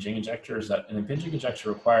an impinging injector is that an impinging injector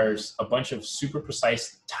requires a bunch of super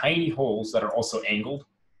precise tiny holes that are also angled,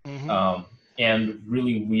 and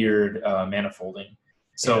really weird manifolding.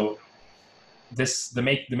 So the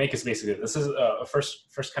make is basically, this is a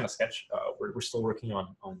first kind of sketch. We're still working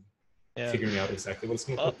on figuring out exactly what it's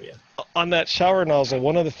going to look like. On that shower nozzle,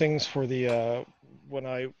 one of the things for the when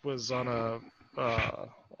I was on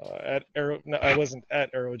at Aero, no, I wasn't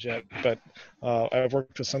at Aerojet, but I've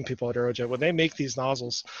worked with some people at Aerojet. When they make these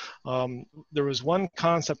nozzles, there was one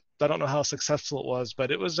concept, I don't know how successful it was,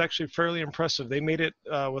 but it was actually fairly impressive. They made it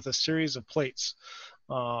with a series of plates,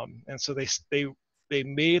 and so they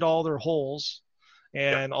made all their holes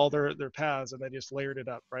and all their paths, and they just layered it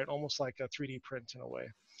up, right, almost like a 3D print in a way.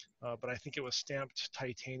 But I think it was stamped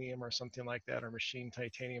titanium or something like that, or machined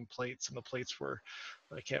titanium plates, and the plates were,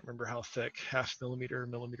 I can't remember how thick, half millimeter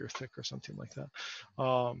thick or something like that,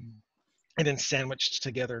 and then sandwiched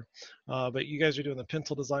together. But you guys are doing the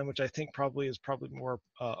Pintle design, which I think is probably more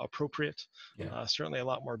appropriate. Certainly a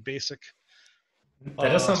lot more basic.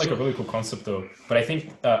 That does sound like a really cool concept, though. But I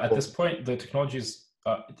think at this point, the technology is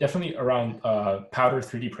definitely around powder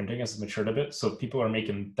 3D printing has matured a bit. So people are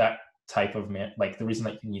making that type of like the reason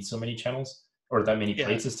that you need so many channels or that many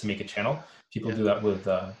plates is to make a channel. People do that with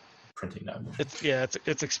printing now.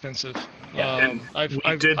 It's expensive. And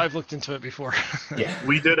I've looked into it before.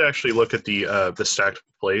 We did actually look at the stacked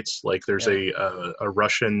plates. Like there's a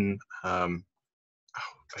Russian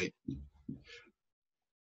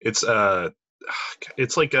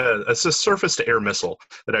it's like it's a surface to air missile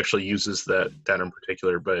that actually uses that in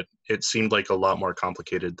particular, but it seemed like a lot more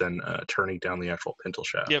complicated than turning down the actual Pintle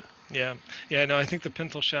shaft. No, I think the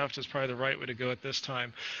Pintle shaft is probably the right way to go at this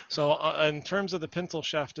time. So in terms of the Pintle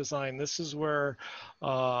shaft design, this is where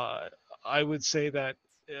I would say that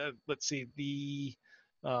let's see, the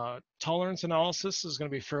tolerance analysis is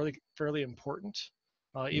going to be fairly important,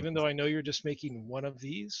 even though I know you're just making one of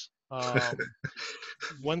these.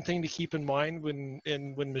 One thing to keep in mind when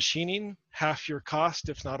machining, half your cost,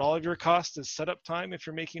 if not all of your cost, is setup time if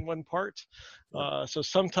you're making one part. So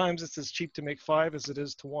sometimes it's as cheap to make 5 as it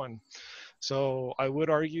is to 1. So I would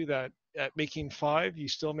argue that at making 5, you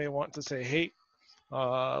still may want to say, hey,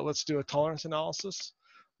 let's do a tolerance analysis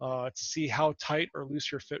to see how tight or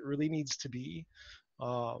loose your fit really needs to be.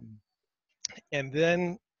 And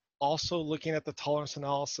then also looking at the tolerance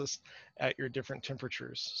analysis at your different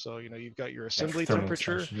temperatures. So, you've got your assembly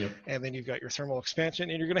temperature, and then you've got your thermal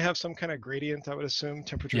expansion, and you're going to have some kind of gradient, I would assume,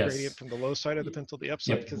 temperature gradient from the low side of the Pintle to the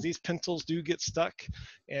upside, because these Pintles do get stuck,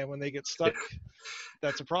 and when they get stuck,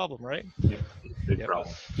 that's a problem, right? Big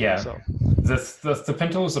problem. So the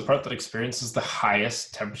Pintle is the part that experiences the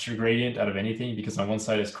highest temperature gradient out of anything, because on one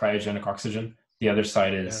side is cryogenic oxygen, the other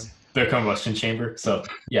side is the combustion chamber. So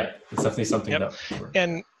it's definitely something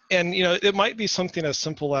that and it might be something as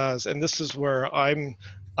simple as, and this is where I'm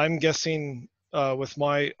guessing with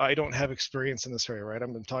I don't have experience in this area, right?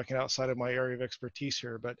 I'm talking outside of my area of expertise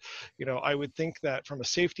here, but I would think that from a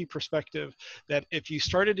safety perspective, that if you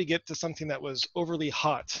started to get to something that was overly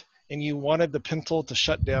hot and you wanted the Pintle to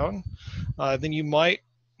shut down, then you might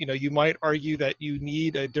argue that you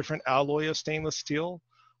need a different alloy of stainless steel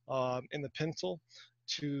in the Pintle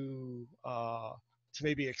to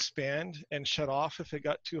maybe expand and shut off if it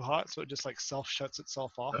got too hot, so it just like self shuts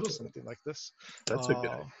itself off or something like this. That's a good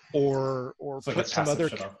idea. Or like put some other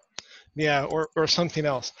or something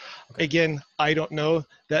else. Okay. Again, I don't know.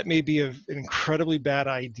 That may be an incredibly bad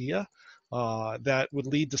idea that would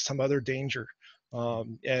lead to some other danger.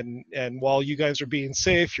 And while you guys are being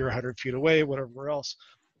safe, you're 100 feet away, whatever else.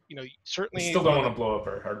 Certainly we still don't want to blow up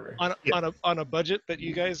our hardware. On a budget that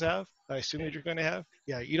you guys have, I assume that you're going to have,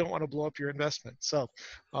 you don't want to blow up your investment. So,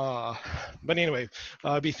 but anyway,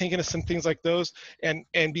 be thinking of some things like those, and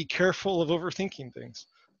be careful of overthinking things,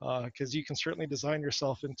 because you can certainly design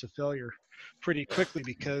yourself into failure pretty quickly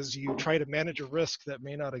because you try to manage a risk that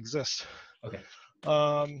may not exist. Okay.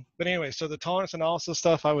 But anyway, so the tolerance analysis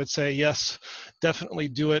stuff, I would say yes, definitely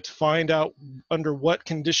do it. Find out under what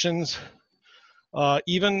conditions.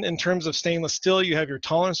 Even in terms of stainless steel, you have your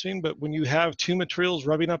tolerance beam, but when you have two materials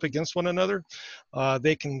rubbing up against one another,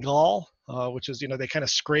 they can gall, which is, they kind of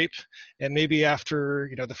scrape, and maybe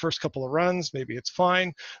after, the first couple of runs, maybe it's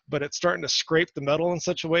fine, but it's starting to scrape the metal in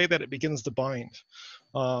such a way that it begins to bind.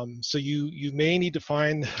 So you may need to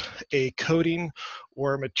find a coating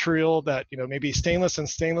or a material that, maybe stainless and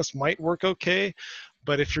stainless might work okay.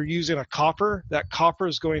 But if you're using a copper, that copper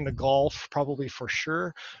is going to gall probably for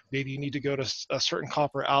sure. Maybe you need to go to a certain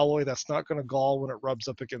copper alloy that's not going to gall when it rubs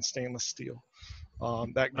up against stainless steel.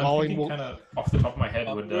 That I'm galling thinking will, kind of off the top of my head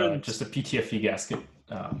would Upwards. just a PTFE gasket,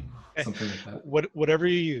 something like that. whatever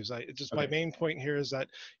you use. My Okay. main point here is that,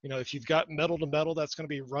 if you've got metal to metal that's going to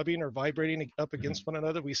be rubbing or vibrating up against one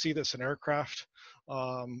another, we see this in aircraft,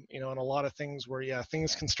 and a lot of things where,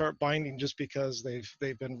 things can start binding just because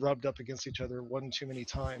they've been rubbed up against each other one too many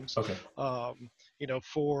times. Okay.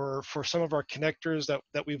 For some of our connectors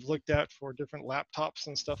that we've looked at for different laptops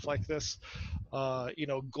and stuff like this,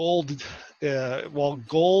 gold, while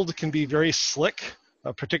gold can be very slick,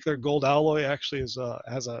 a particular gold alloy actually has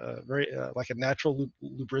a very like a natural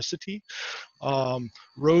lubricity.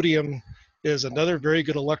 Rhodium is another very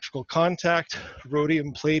good electrical contact.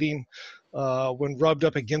 Rhodium plating, when rubbed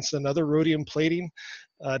up against another rhodium plating,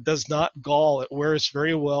 does not gall. It wears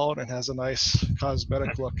very well and it has a nice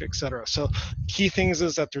cosmetic look, etc. So key things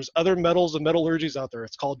is that there's other metals and metallurgies out there.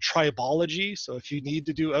 It's called tribology. So if you need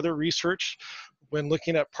to do other research when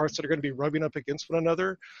looking at parts that are going to be rubbing up against one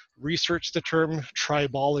another, research the term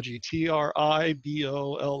tribology, Tribology,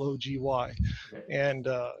 and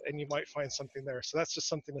you might find something there. So that's just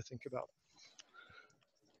something to think about.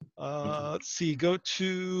 Let's see, go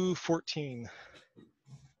to 14.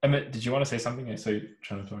 Emmett, did you want to say something? I saw you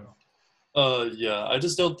trying to talk. Yeah, I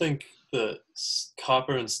just don't think that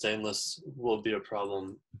copper and stainless will be a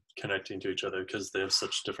problem connecting to each other because they have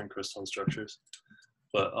such different crystalline structures.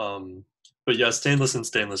 But yeah, stainless and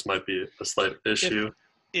stainless might be a slight issue.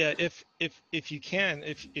 If you can,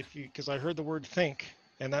 because I heard the word think,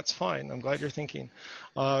 and that's fine. I'm glad you're thinking.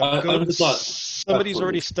 Somebody's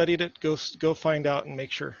already studied it. Go find out and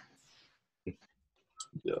make sure.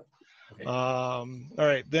 Yeah. Okay. All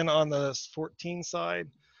right. Then on the 14 side,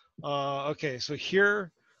 okay. So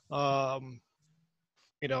here, I'm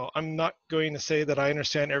not going to say that I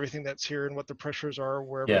understand everything that's here and what the pressures are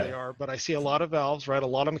wherever they are, but I see a lot of valves, right? A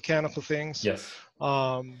lot of mechanical things. Yes.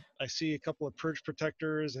 I see a couple of purge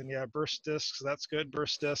protectors and burst discs. That's good,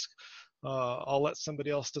 burst disc. I'll let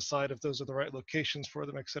somebody else decide if those are the right locations for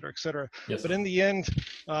them, et cetera, et cetera. Yes. But in the end,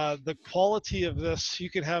 the quality of this,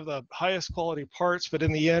 you can have the highest quality parts, but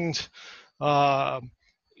in the end,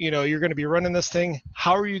 you're going to be running this thing.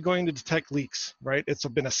 How are you going to detect leaks, right? It's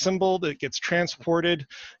been assembled, it gets transported,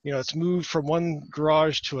 it's moved from one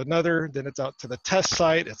garage to another, then it's out to the test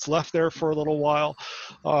site, it's left there for a little while.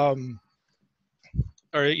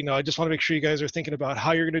 I just want to make sure you guys are thinking about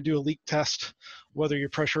how you're going to do a leak test, whether you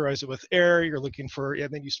pressurize it with air, you're looking for,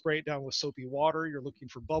 and then you spray it down with soapy water, you're looking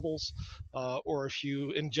for bubbles, or if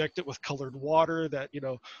you inject it with colored water that,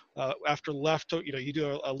 after left, you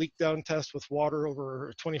do a leak down test with water over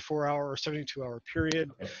a 24-hour or 72-hour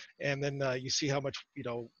period, and then you see how much,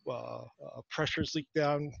 pressure's leaked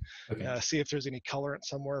down, see if there's any colorant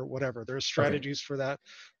somewhere, whatever. There's strategies for that.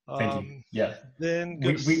 Thank you. Yeah. Then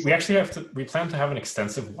we actually we plan to have an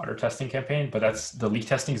extensive water testing campaign, but the leak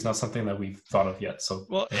testing is not something that we've thought of yet. So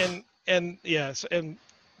and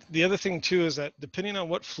the other thing too is that depending on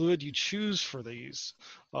what fluid you choose for these,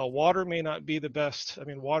 water may not be the best. I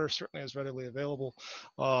mean, water certainly is readily available.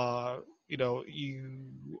 You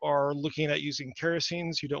are looking at using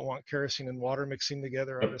kerosenes. You don't want kerosene and water mixing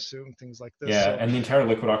together, I would assume, things like this. Yeah, and the entire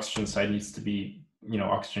liquid oxygen side needs to be,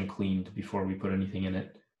 oxygen cleaned before we put anything in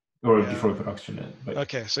it. Or before we put oxygen in. But.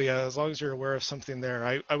 Okay, so as long as you're aware of something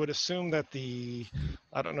there, I would assume that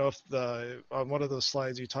I don't know if on one of those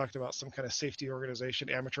slides you talked about some kind of safety organization,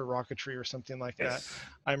 amateur rocketry or something like that.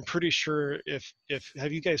 I'm pretty sure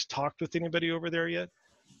have you guys talked with anybody over there yet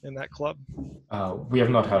in that club? We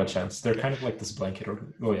have not had a chance. They're kind of like this blanket,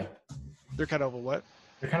 They're kind of a what?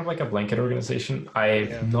 They're kind of like a blanket organization.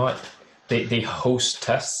 They host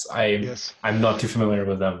tests. I'm not too familiar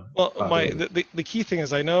with them. Well, the key thing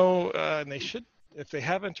is I know, and they should, if they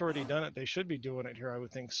haven't already done it, they should be doing it here, I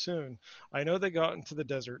would think soon. I know they got into the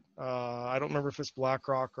desert. I don't remember if it's Black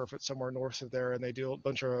Rock or if it's somewhere north of there, and they do a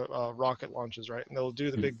bunch of rocket launches, right? And they'll do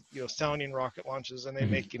the big, sounding rocket launches, and they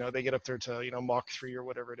make, they get up there to, Mach 3 or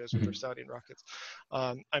whatever it is with their sounding rockets.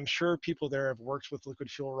 I'm sure people there have worked with liquid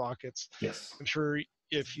fuel rockets. Yes. I'm sure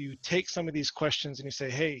if you take some of these questions and you say,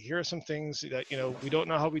 hey, here are some things that, we don't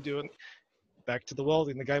know how we do it. Back to the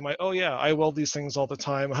welding, the guy might, I weld these things all the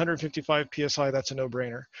time. 155 PSI, that's a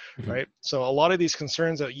no-brainer, right? So a lot of these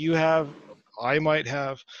concerns that you have, I might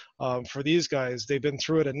have, for these guys, they've been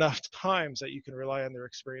through it enough times that you can rely on their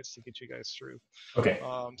experience to get you guys through. Okay.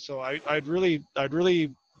 So I'd really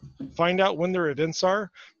find out when their events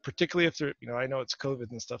are, particularly if they're, I know it's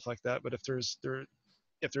COVID and stuff like that, but if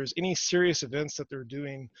there's any serious events that they're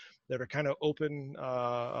doing that are kind of open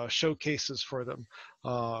showcases for them,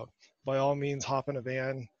 by all means, hop in a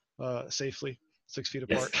van safely, 6 feet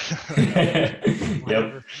apart,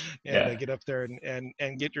 whatever, and get up there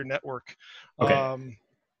and get your network. Okay.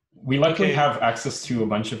 We luckily have access to a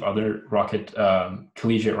bunch of other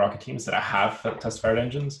collegiate rocket teams that have test-fired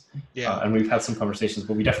engines. And we've had some conversations,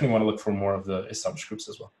 but we definitely want to look for more of the established groups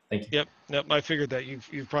as well. Thank you. Yep. I figured that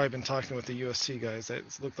you've probably been talking with the USC guys. It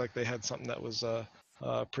looked like they had something that was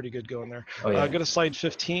pretty good going there. Go to slide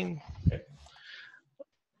 15.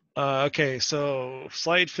 Okay, so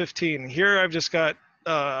slide 15. Here I've just got,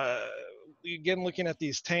 again, looking at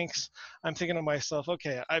these tanks, I'm thinking to myself,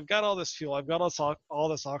 okay, I've got all this fuel, I've got all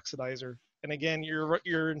this oxidizer. And again,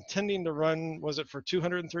 you're intending to run, was it for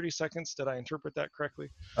 230 seconds? Did I interpret that correctly?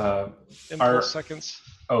 Seconds.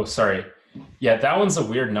 Oh, sorry. Yeah, that one's a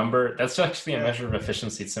weird number. That's actually a measure of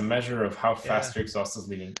efficiency. It's a measure of how fast your exhaust is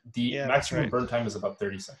leaving. The maximum burn time is about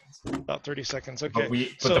 30 seconds. About 30 seconds, okay.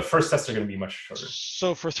 But the first tests are going to be much shorter.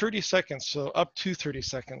 So for 30 seconds, so up to 30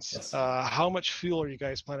 seconds, how much fuel are you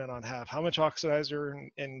guys planning on have? How much oxidizer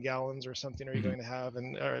in gallons or something are you going to have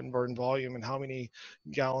in burn volume, and how many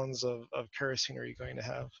gallons of kerosene are you going to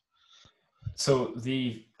have? So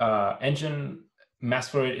the engine mass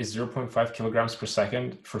flow rate is 0.5 kilograms per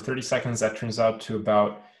second. For 30 seconds, that turns out to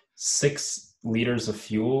about 6 liters of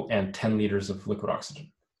fuel and 10 liters of liquid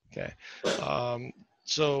oxygen. Okay.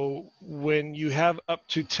 So when you have up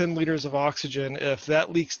to 10 liters of oxygen, if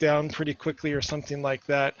that leaks down pretty quickly or something like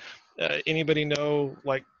that, anybody know,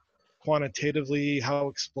 like, quantitatively how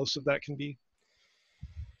explosive that can be?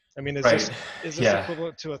 I mean, is this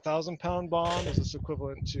equivalent to a 1,000-pound bomb? Is this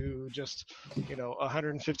equivalent to just,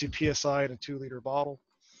 150 psi in a 2-liter bottle?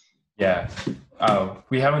 Yeah,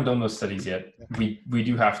 we haven't done those studies yet. We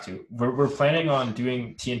do have to. We're planning on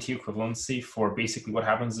doing TNT equivalency for basically what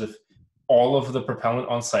happens if all of the propellant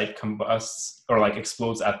on site combusts or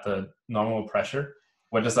explodes at the nominal pressure.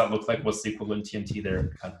 What does that look like? What's the equivalent TNT there?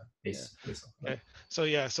 Kind of based on that. So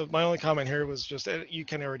my only comment here was just, you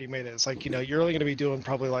kind of already made it. It's like, you're only going to be doing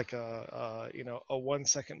probably like a 1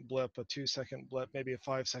 second blip, a 2 second blip, maybe a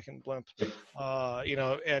 5 second blip,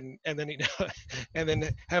 and then, and then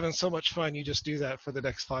having so much fun, you just do that for the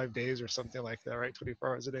next 5 days or something like that, right? 24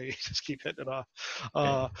 hours a day, you just keep hitting it off.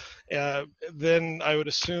 Then I would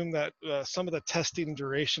assume that some of the testing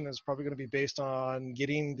duration is probably going to be based on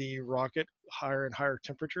getting the rocket higher and higher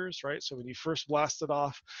temperatures, right? So when you first blast it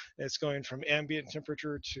off, it's going from ambient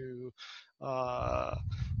temperature to,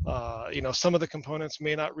 some of the components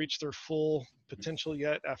may not reach their full potential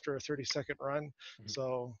yet after a 30-second run.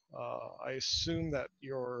 So I assume that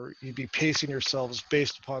you'd be pacing yourselves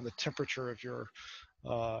based upon the temperature of your,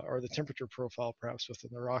 or the temperature profile perhaps within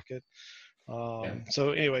the rocket.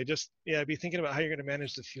 So anyway, just be thinking about how you're going to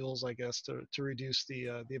manage the fuels, I guess, to reduce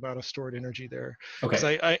the amount of stored energy there. Because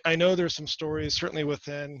I know there's some stories certainly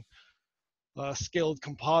within scaled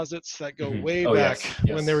composites that go way back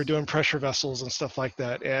when they were doing pressure vessels and stuff like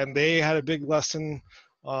that, and they had a big lesson.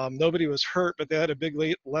 Nobody was hurt, but they had a big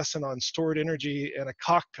lesson on stored energy in a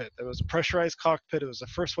cockpit. It was a pressurized cockpit. It was the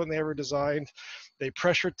first one they ever designed. They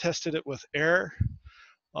pressure tested it with air.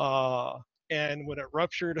 And when it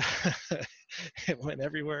ruptured, it went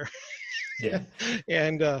everywhere.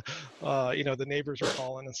 And, the neighbors were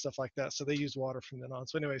calling and stuff like that. So they used water from then on.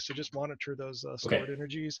 So anyway, so just monitor those stored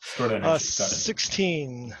energies. Stored energy.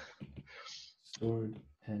 16. Stored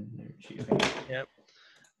energy. Okay. Yep.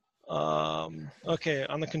 Okay,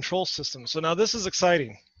 on the control system. So now this is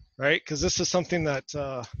exciting, right? Because this is something that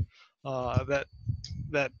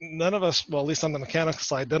that none of us, well, at least on the mechanical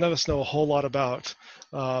side, none of us know a whole lot about,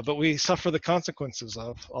 but we suffer the consequences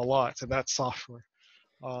of a lot, and that's software.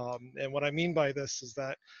 And what I mean by this is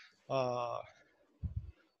that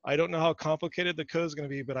I don't know how complicated the code is going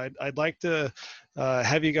to be, but I'd like to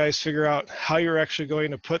have you guys figure out how you're actually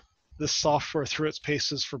going to put this software through its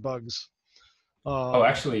paces for bugs.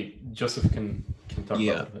 Actually, Jozsef can talk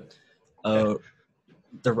about it.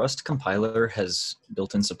 The Rust compiler has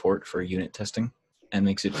built-in support for unit testing and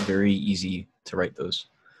makes it very easy to write those.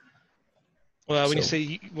 Well,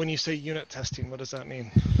 when you say unit testing, what does that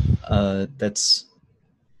mean? That's,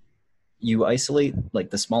 you isolate like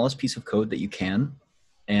the smallest piece of code that you can,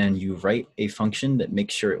 and you write a function that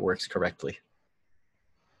makes sure it works correctly.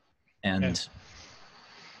 And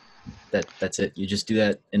that's it. You just do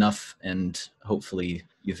that enough, and hopefully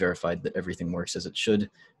you verified that everything works as it should,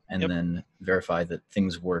 and then verify that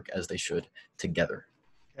things work as they should together.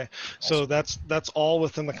 So that's all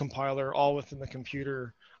within the compiler, all within the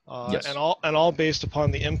computer, Yes. and all based upon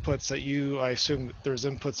the inputs that I assume there's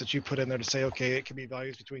inputs that you put in there to say, okay, it can be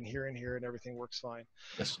values between here and here, and everything works fine.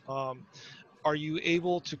 Yes. Are you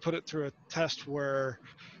able to put it through a test where,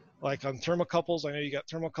 like on thermocouples, I know you got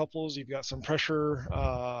thermocouples, you've got some pressure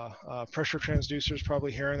transducers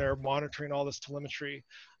probably here and there monitoring all this telemetry.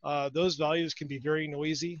 Those values can be very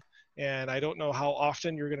noisy, and I don't know how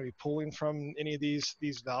often you're going to be pulling from any of these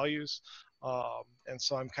values. And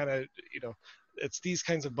so I'm kind of, it's these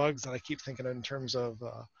kinds of bugs that I keep thinking in terms of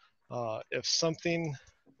if something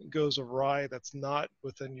goes awry that's not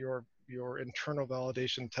within your internal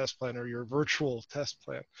validation test plan or your virtual test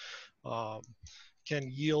plan,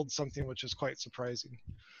 can yield something which is quite surprising.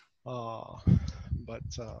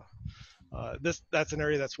 That's an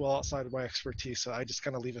area that's well outside of my expertise, so I just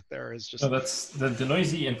kind of leave it there as just. No, that's the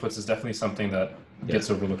noisy inputs is definitely something that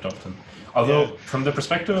gets overlooked often. Although from the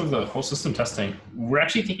perspective of the whole system testing, we're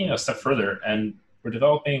actually taking a step further, and we're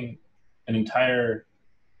developing an entire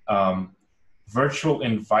virtual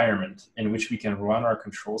environment in which we can run our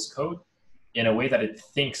controls code in a way that it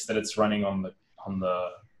thinks that it's running on the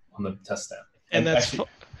test stand. And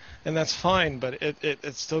that's fine, but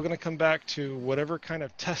it's still going to come back to whatever kind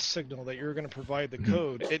of test signal that you're going to provide the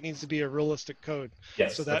code. It needs to be a realistic code.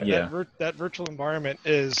 Yes. So that virtual environment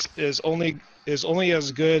is only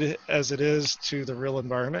as good as it is to the real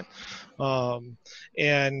environment,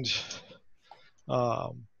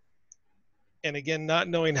 and again, not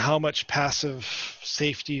knowing how much passive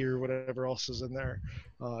safety or whatever else is in there,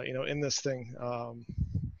 in this thing,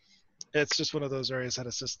 it's just one of those areas that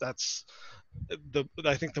it's just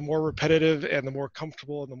I think the more repetitive and the more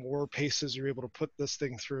comfortable and the more paces you're able to put this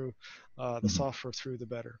thing through, the software through, the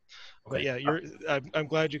better. Okay. But yeah, I'm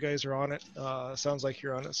glad you guys are on it. Sounds like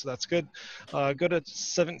you're on it, so that's good. Go to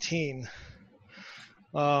 17.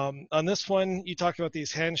 On this one, you talk about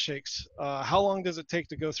these handshakes. How long does it take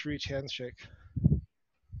to go through each handshake?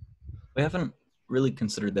 We haven't really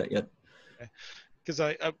considered that yet. Okay. Because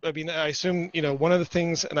I mean, I assume, one of the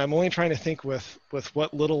things, and I'm only trying to think with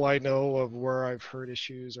what little I know of where I've heard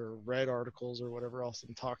issues or read articles or whatever else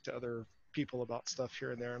and talked to other people about stuff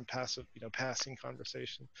here and there in passing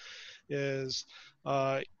conversation, is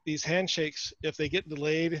these handshakes, if they get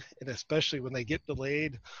delayed, and especially when they get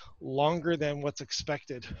delayed longer than what's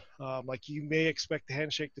expected, like you may expect the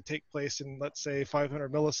handshake to take place in, let's say,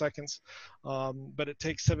 500 milliseconds, but it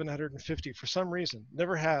takes 750 for some reason.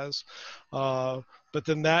 Never has, but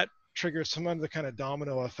then that triggers some other kind of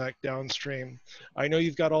domino effect downstream. I know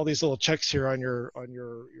you've got all these little checks here on your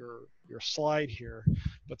slide here,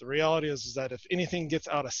 but the reality is that if anything gets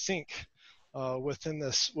out of sync within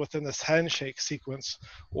this handshake sequence,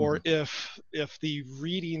 or if the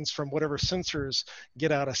readings from whatever sensors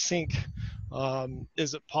get out of sync,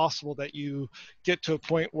 is it possible that you get to a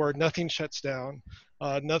point where nothing shuts down,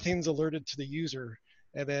 nothing's alerted to the user,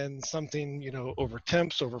 and then something over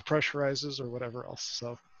temps, over pressurizes, or whatever else?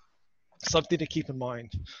 So something to keep in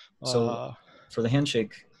mind. So for the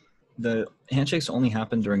handshakes only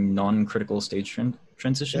happen during non-critical stage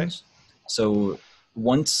transitions. Okay. So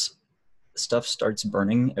once stuff starts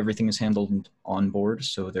burning, everything is handled on board.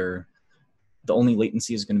 So the only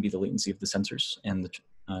latency is going to be the latency of the sensors and the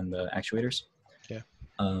actuators. Yeah.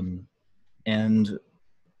 And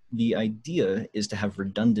the idea is to have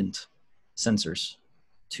redundant sensors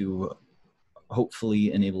to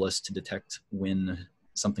hopefully enable us to detect when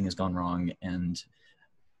something has gone wrong and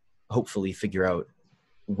hopefully figure out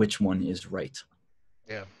which one is right.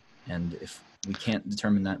 Yeah. And if we can't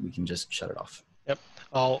determine that, we can just shut it off. Yep.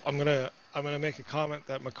 I'm gonna make a comment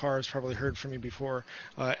that Makar has probably heard from me before.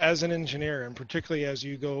 As an engineer, and particularly as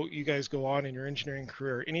you guys go on in your engineering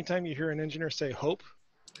career, anytime you hear an engineer say hope,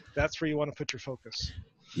 that's where you want to put your focus.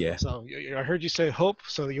 Yeah. So I heard you say hope,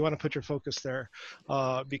 so you want to put your focus there,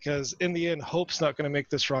 because in the end, hope's not going to make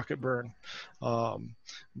this rocket burn. And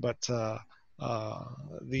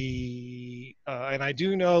I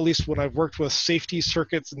do know, at least when I've worked with safety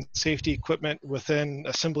circuits and safety equipment within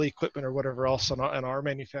assembly equipment or whatever else on our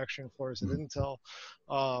manufacturing floors at Intel,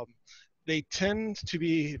 they tend to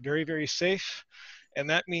be very, very safe. And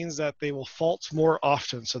that means that they will fault more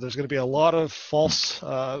often. So there's going to be a lot of false,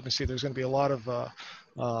 there's going to be a lot of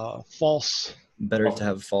false. Better to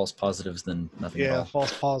have false positives than nothing at all. Yeah,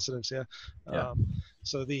 false positives, yeah. Yeah.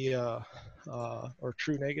 Or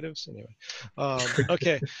true negatives, anyway.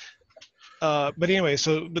 Okay. But anyway,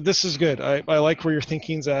 but this is good. I like where your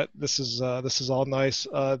thinking's at. This is all nice.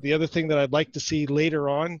 The other thing that I'd like to see later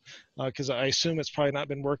on, because I assume it's probably not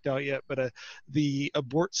been worked out yet, but the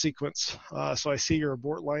abort sequence. So I see your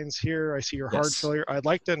abort lines here. I see your hard failure. I'd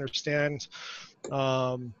like to understand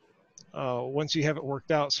Once you have it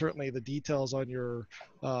worked out, certainly the details on your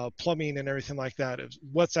plumbing and everything like that,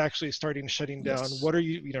 what's actually starting shutting down. Yes. What are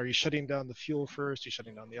you shutting down the fuel first? Are you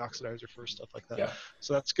shutting down the oxidizer first? Stuff like that. Yeah.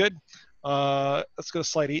 So that's good. Let's go to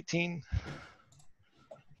slide 18.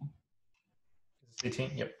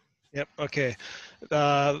 18. Yep. Yep. Okay.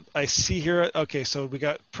 I see here. Okay. So we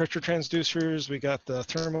got pressure transducers. We got the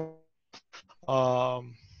thermal.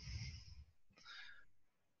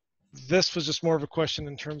 This was just more of a question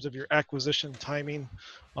in terms of your acquisition timing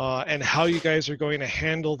and how you guys are going to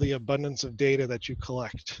handle the abundance of data that you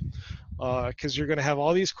collect. Because you're going to have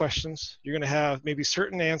all these questions. You're going to have maybe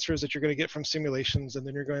certain answers that you're going to get from simulations, and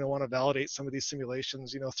then you're going to want to validate some of these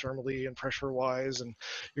simulations, thermally and pressure-wise, and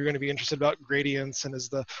you're going to be interested about gradients, and is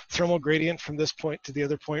the thermal gradient from this point to the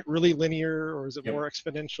other point really linear, or is it more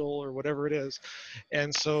exponential, or whatever it is.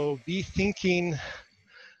 And so be thinking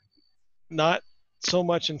not so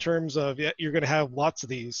much in terms of you're going to have lots of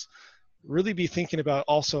these. Really be thinking about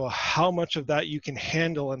also how much of that you can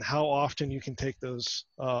handle and how often you can take those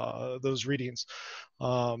readings.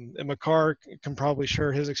 And Makar can probably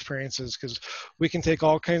share his experiences, because we can take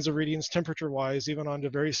all kinds of readings temperature-wise, even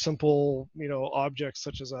onto very simple objects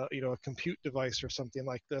such as a compute device or something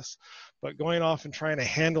like this. But going off and trying to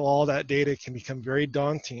handle all that data can become very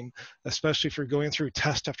daunting, especially if you're going through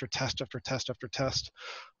test after test after test after test.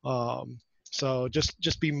 So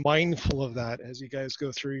just be mindful of that as you guys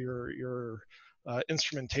go through your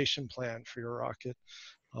instrumentation plan for your rocket.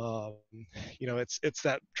 It's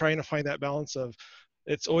that trying to find that balance of,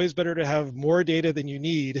 it's always better to have more data than you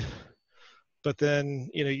need, but then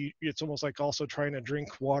it's almost like also trying to drink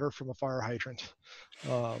water from a fire hydrant.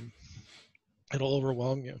 It'll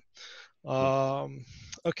overwhelm you.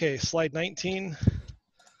 Okay, slide 19.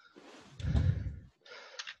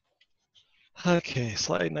 Okay,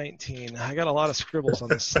 slide 19. I got a lot of scribbles on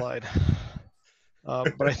this slide,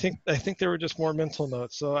 but I think they were just more mental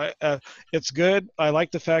notes. So it's good. I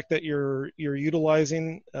like the fact that you're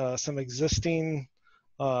utilizing some existing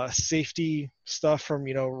safety stuff from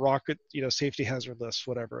rocket safety hazard lists,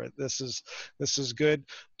 whatever. This is good.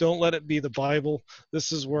 Don't let it be the Bible.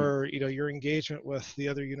 This is where your engagement with the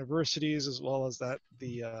other universities, as well as that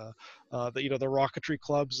the rocketry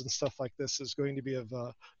clubs and stuff like this, is going to be of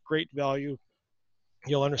great value.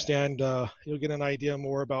 You'll understand, you'll get an idea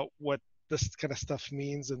more about what this kind of stuff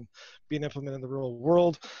means and being implemented in the real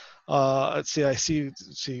world. Let's see, I see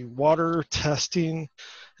water testing,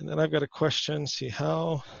 and then I've got a question, see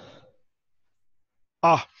how.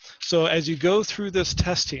 So as you go through this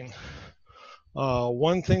testing,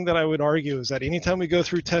 one thing that I would argue is that anytime we go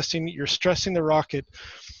through testing, you're stressing the rocket,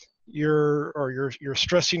 you're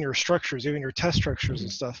stressing your structures, even your test structures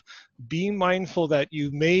and stuff. Be mindful that you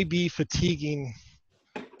may be fatiguing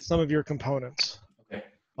some of your components. Okay.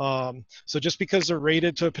 So just because they're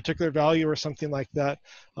rated to a particular value or something like that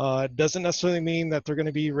doesn't necessarily mean that they're going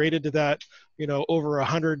to be rated to that, over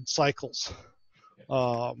 100 cycles.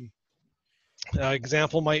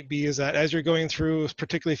 Example might be is that as you're going through,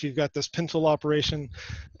 particularly if you've got this pintle operation,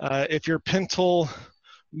 if your pintle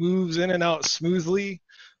moves in and out smoothly,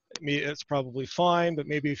 it's probably fine. But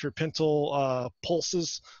maybe if your pintle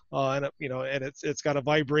pulses and it's got a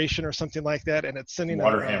vibration or something like that, and it's sending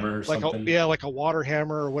water hammer or something. Like a water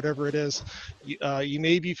hammer or whatever it is, you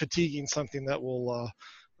may be fatiguing something that will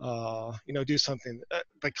do something.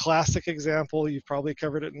 The classic example, you've probably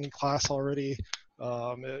covered it in class already,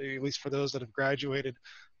 at least for those that have graduated,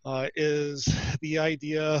 is the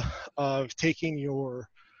idea of taking your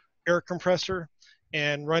air compressor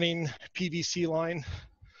and running PVC line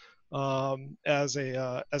as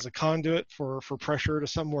a conduit for pressure to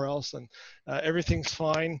somewhere else, and everything's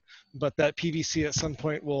fine, but that PVC at some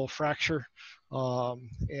point will fracture,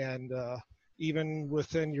 and even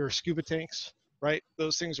within your scuba tanks, right?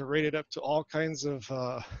 Those things are rated up to all kinds of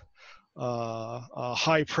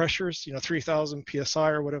high pressures, 3,000 psi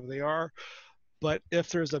or whatever they are. But if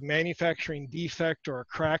there's a manufacturing defect or a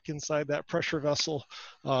crack inside that pressure vessel,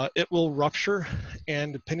 it will rupture,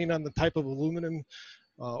 and depending on the type of aluminum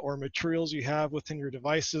or materials you have within your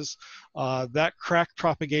devices, that crack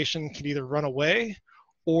propagation can either run away,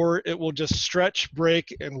 or it will just stretch,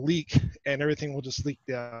 break, and leak, and everything will just leak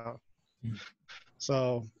down.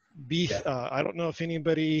 So I don't know if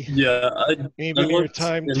anybody I in your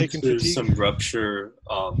time taking into fatigue. some rupture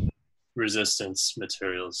resistance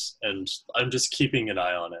materials, and I'm just keeping an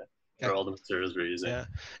eye on it for all the materials we're using. Yeah,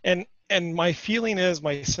 and and my feeling is,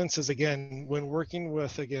 my sense is, again, when working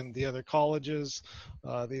with, again, the other colleges,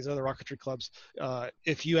 these other rocketry clubs,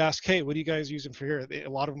 if you ask, hey, what are you guys using for here? A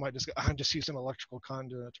lot of them might just go, I'm just using electrical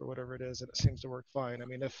conduit or whatever it is, and it seems to work fine. I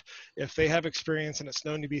mean, if they have experience and it's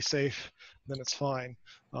known to be safe, then it's fine.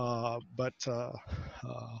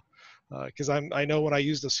 Because I know when I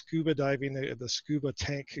use the scuba diving, the scuba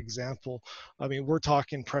tank example, I mean, we're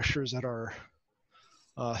talking pressures that are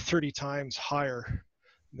 30 times higher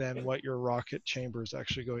than what your rocket chamber is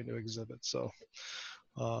actually going to exhibit. So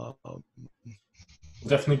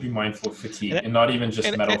definitely be mindful of fatigue, and not even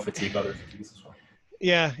just metal fatigue, other fatigues as well.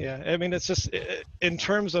 Yeah. I mean, it's just in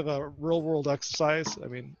terms of a real world exercise. I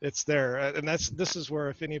mean, it's there, and this is where,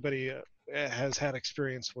 if anybody has had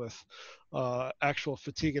experience with actual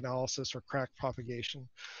fatigue analysis or crack propagation,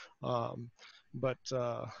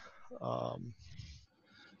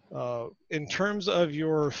 in terms of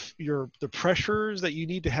the pressures that you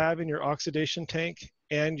need to have in your oxidation tank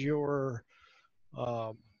and your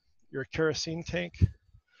kerosene tank,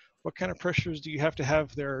 what kind of pressures do you have to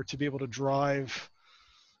have there to be able to drive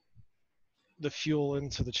the fuel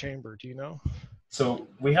into the chamber? Do you know? So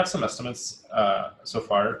we have some estimates so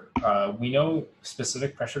far. We know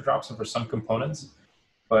specific pressure drops for some components,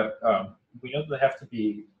 but we know that they have to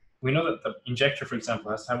be. We know that the injector, for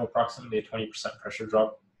example, has to have approximately a 20% pressure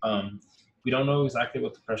drop. We don't know exactly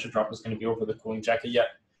what the pressure drop is going to be over the cooling jacket yet.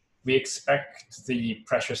 We expect the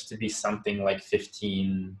pressures to be something like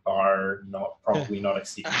 15 bar, probably not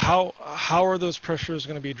exceeding. How are those pressures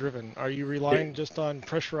going to be driven? Are you relying just on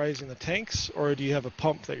pressurizing the tanks, or do you have a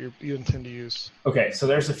pump that you intend to use? Okay, so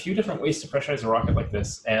there's a few different ways to pressurize a rocket like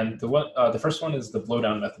this, and the first one is the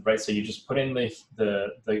blowdown method, right? So you just put in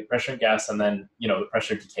the pressure and gas, and then the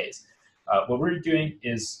pressure decays. What we're doing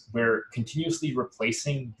is we're continuously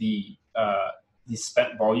replacing the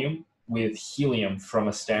spent volume with helium from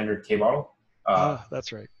a standard K bottle.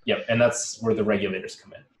 That's right. Yep, and that's where the regulators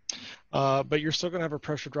come in. But you're still going to have a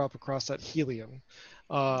pressure drop across that helium.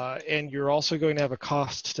 And you're also going to have a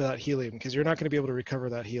cost to that helium, because you're not going to be able to recover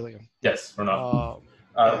that helium. Yes, we're not.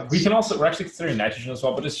 We're actually considering nitrogen as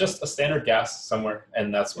well, but it's just a standard gas somewhere,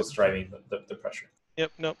 and that's what's driving the pressure.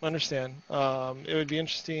 Yep, nope, understand. It would be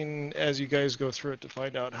interesting as you guys go through it to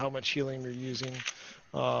find out how much helium you're using.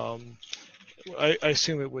 I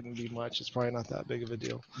assume it wouldn't be much. It's probably not that big of a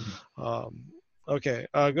deal. Okay,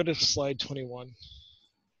 go to slide 21.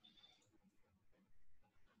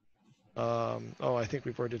 I think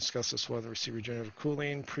we've already discussed this one. Receive regenerative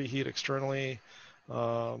cooling, preheat externally.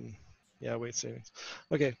 Weight savings.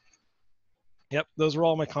 Okay. Yep, those were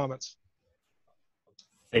all my comments.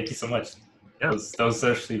 Thank you so much. Yeah. That was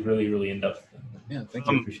actually really, really in-depth. Yeah, thank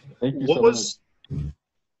you. Appreciate it. Thank you so much.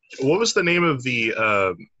 What was the name of the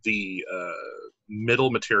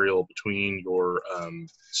middle material between your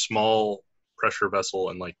small pressure vessel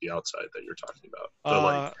and like the outside that you're talking about?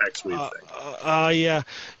 The X-wave thing. Yeah,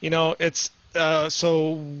 it's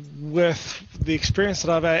so with the experience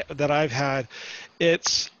that I've had,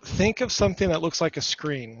 think of something that looks like a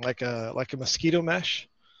screen, like a mosquito mesh,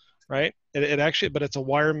 right? It actually, but it's a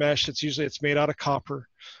wire mesh. It's made out of copper.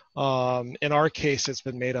 In our case, it's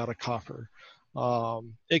been made out of copper.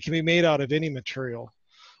 It can be made out of any material.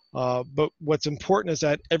 But what's important is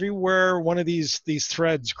that everywhere one of these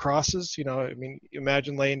threads crosses,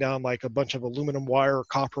 imagine laying down like a bunch of aluminum wire or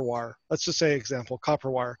copper wire. Let's just say example,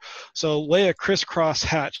 copper wire. So lay a crisscross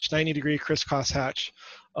hatch, 90-degree crisscross hatch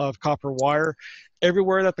of copper wire.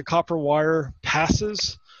 Everywhere that the copper wire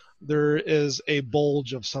passes, there is a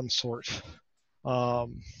bulge of some sort.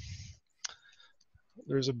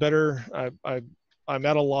 There's a better, I'm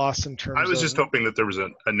at a loss in terms of... I was just hoping that there was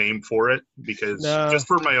a name for it, because just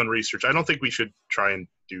for my own research, I don't think we should try and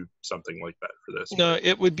do something like that for this. No,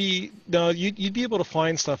 it would be... No, you'd be able to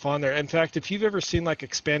find stuff on there. In fact, if you've ever seen like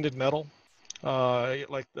expanded metal,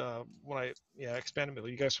 expanded metal.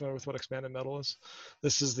 You guys familiar with what expanded metal is?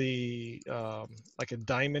 This is the like a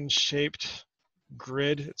diamond-shaped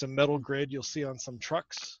grid. It's a metal grid you'll see on some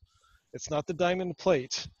trucks. It's not the diamond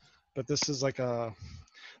plate, but this is like a...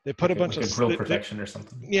 They put a bunch of grill protection or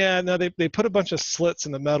something. Yeah, no, they put a bunch of slits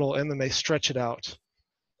in the metal and then they stretch it out.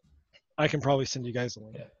 I can probably send you guys a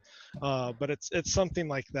link. Yeah. But it's something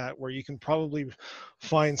like that, where you can probably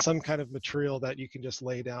find some kind of material that you can just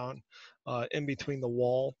lay down in between the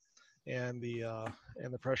wall and the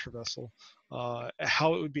pressure vessel.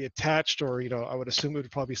 How it would be attached, or I would assume it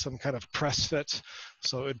would probably be some kind of press fit.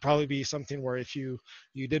 So it'd probably be something where if you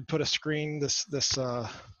did put a screen, this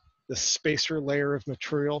spacer layer of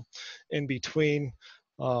material in between,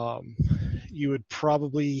 you would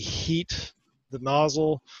probably heat the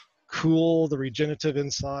nozzle, cool the regenerative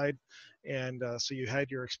inside, And so you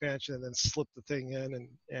had your expansion and then slip the thing in,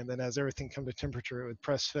 and then as everything come to temperature, it would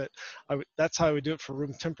press fit. That's how I would do it for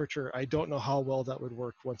room temperature. I don't know how well that would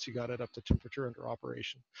work once you got it up to temperature under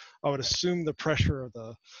operation. I would assume the pressure of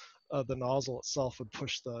the nozzle itself would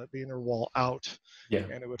push the inner wall out,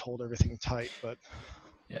 and it would hold everything tight. But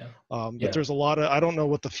but there's a lot of, I don't know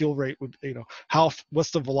what the fuel rate would,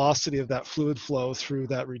 what's the velocity of that fluid flow through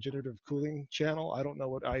that regenerative cooling channel. I don't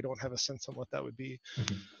know I don't have a sense on what that would be.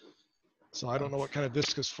 So I don't know what kind of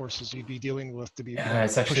viscous forces you'd be dealing with to be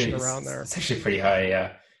pushing around there. It's actually pretty high,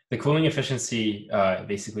 yeah. The cooling efficiency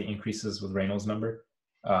basically increases with Reynolds number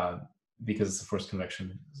because it's a forced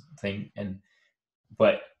convection thing.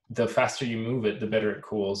 But the faster you move it, the better it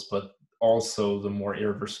cools, but also the more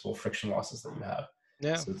irreversible friction losses that you have.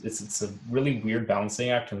 Yeah. So it's a really weird balancing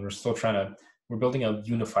act, and we're building a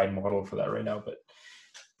unified model for that right now.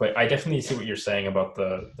 But I definitely see what you're saying about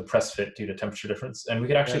the press fit due to temperature difference, and we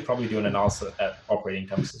could actually probably do an analysis at operating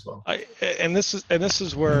temps as well. And this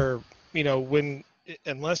is where,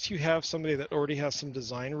 unless you have somebody that already has some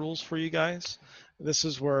design rules for you guys, this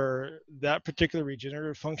is where that particular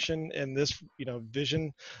regenerative function and this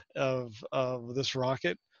vision of this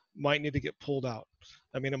rocket might need to get pulled out.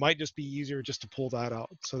 I mean, it might just be easier just to pull that out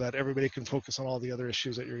so that everybody can focus on all the other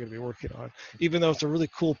issues that you're going to be working on. Even though it's a really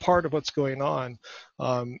cool part of what's going on,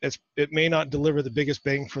 it may not deliver the biggest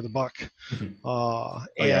bang for the buck.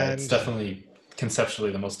 It's definitely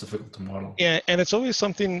conceptually the most difficult to model. Yeah, and it's always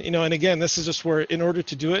something, and again, this is just where in order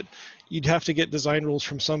to do it, you'd have to get design rules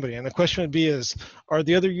from somebody. And the question would be are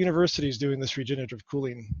the other universities doing this regenerative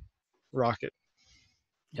cooling rocket?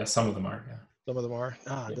 Yeah, some of them are, yeah. Some of them are.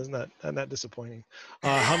 Isn't that disappointing?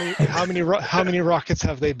 How many rockets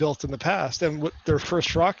have they built in the past? And what their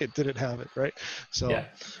first rocket did it have it, right? So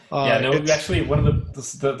actually, one of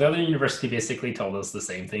the other university basically told us the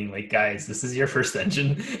same thing. Like, guys, this is your first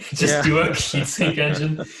engine. Just do a heat sink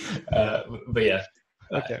engine. But yeah.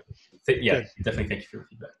 Okay. Definitely. Thank you for your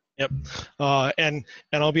feedback. Yep. And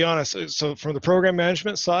I'll be honest. So from the program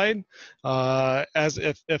management side, as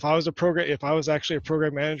if I was actually a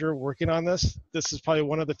program manager working on this is probably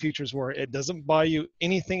one of the features where it doesn't buy you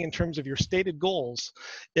anything in terms of your stated goals.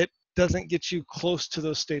 It doesn't get you close to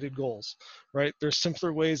those stated goals, right? There's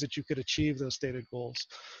simpler ways that you could achieve those stated goals.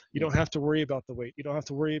 You don't have to worry about the weight. You don't have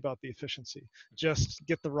to worry about the efficiency. Just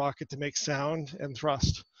get the rocket to make sound and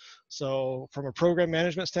thrust. So from a program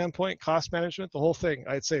management standpoint, cost management, the whole thing,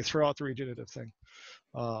 I'd say throw out the regenerative thing.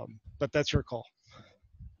 But that's your call.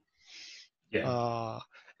 Yeah.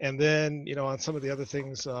 And then, on some of the other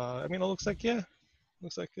things, it looks like good.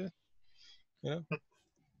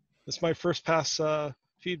 It's my first pass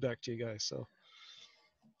feedback to you guys. So,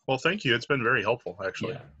 well, thank you. It's been very helpful,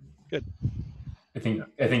 actually. Yeah. Good. I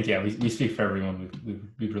think we speak for everyone.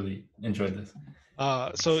 We really enjoyed this.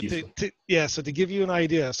 So to give you an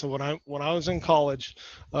idea, so when I was in college,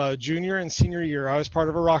 junior and senior year, I was part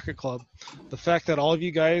of a rocket club. The fact that all of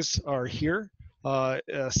you guys are here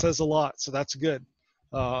says a lot. So that's good.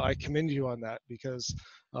 I commend you on that because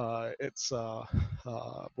it's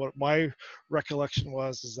what my recollection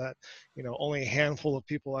is that only a handful of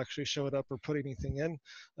people actually showed up or put anything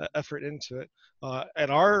effort into it,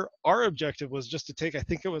 and our objective was just to take, I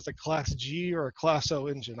think it was a Class G or a Class O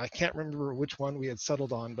engine. I can't remember which one we had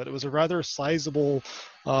settled on, but it was a rather sizable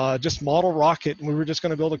just model rocket, and we were just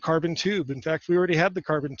going to build a carbon tube. In fact, we already had the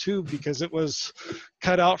carbon tube because it was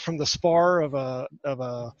cut out from the spar of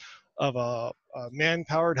a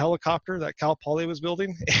man-powered helicopter that Cal Poly was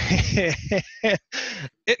building. It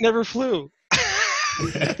never flew.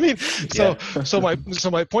 So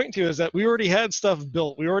my point to you is that we already had stuff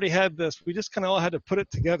built. We already had this. We just kind of all had to put it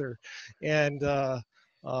together, and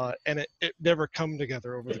it never come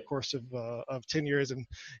together over the course of 10 years.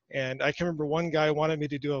 And I can remember one guy wanted me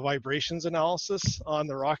to do a vibrations analysis on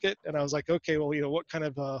the rocket, and I was like, okay, well, what kind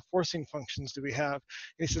of forcing functions do we have?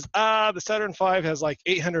 And he says, the Saturn V has like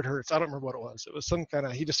 800 hertz. I don't remember what it was. It was some kind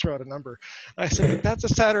of, he just threw out a number. And I said, that's a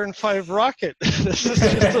Saturn V rocket. This is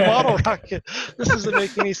just a model rocket. This doesn't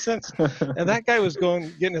make any sense. And that guy was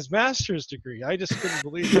getting his master's degree. I just couldn't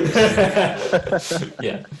believe it.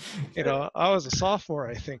 Yeah. I was a sophomore,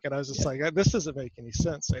 I think, and I was just like, this doesn't make any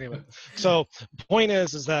sense. Anyway, so the point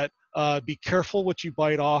is that be careful what you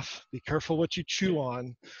bite off, be careful what you chew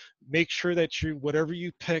on, make sure that whatever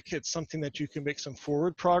you pick, it's something that you can make some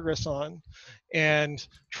forward progress on. And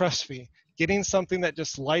trust me, getting something that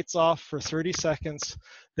just lights off for 30 seconds,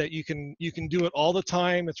 that you can do it all the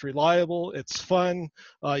time, it's reliable, it's fun,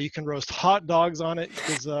 you can roast hot dogs on it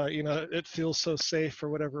because it feels so safe or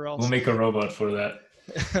whatever else. We'll make a robot for that.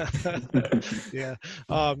 Yeah,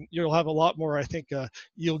 you'll have a lot more. I think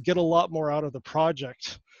you'll get a lot more out of the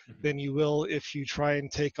project than you will if you try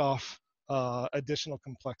and take off additional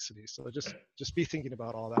complexity. So just be thinking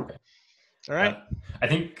about all that. All right. I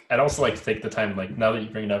think I'd also like to take the time, like now that you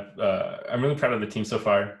bring it up, I'm really proud of the team so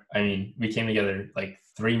far. I mean, we came together like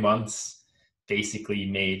 3 months, basically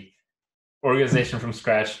made organization from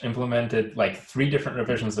scratch, implemented like 3 different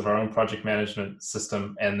revisions of our own project management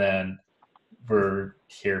system, and then we're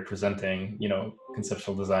here presenting,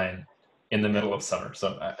 conceptual design in the middle of summer.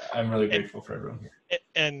 So I'm really grateful for everyone here.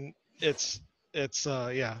 And it's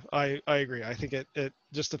yeah, I agree. I think it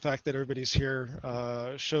just the fact that everybody's here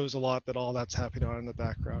shows a lot that all that's happening on in the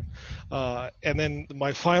background. And then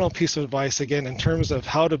my final piece of advice, again, in terms of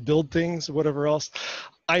how to build things, whatever else,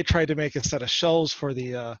 I tried to make a set of shelves for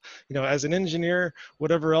the, as an engineer,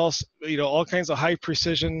 whatever else, all kinds of high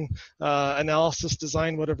precision analysis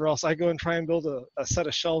design, whatever else. I go and try and build a set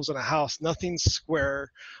of shelves in a house. Nothing's square.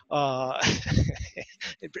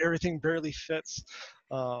 Everything barely fits.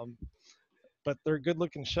 But they're good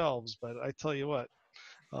looking shelves. But I tell you what,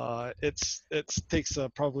 it takes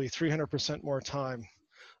probably 300% more time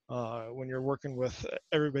when you're working with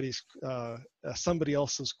everybody's somebody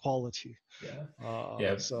else's quality.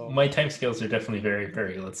 Yeah. So my time scales are definitely very,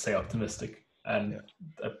 very, let's say, optimistic, and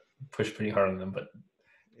I push pretty hard on them. But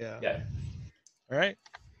yeah. All right.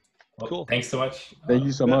 Well, Cool. Thanks so much. Thank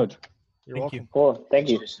you so much. You're welcome. Cool. Thank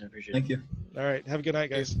you. Appreciate it. Thank you. All right. Have a good night,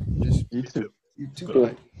 guys. You too. You too.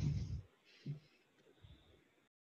 Goodbye.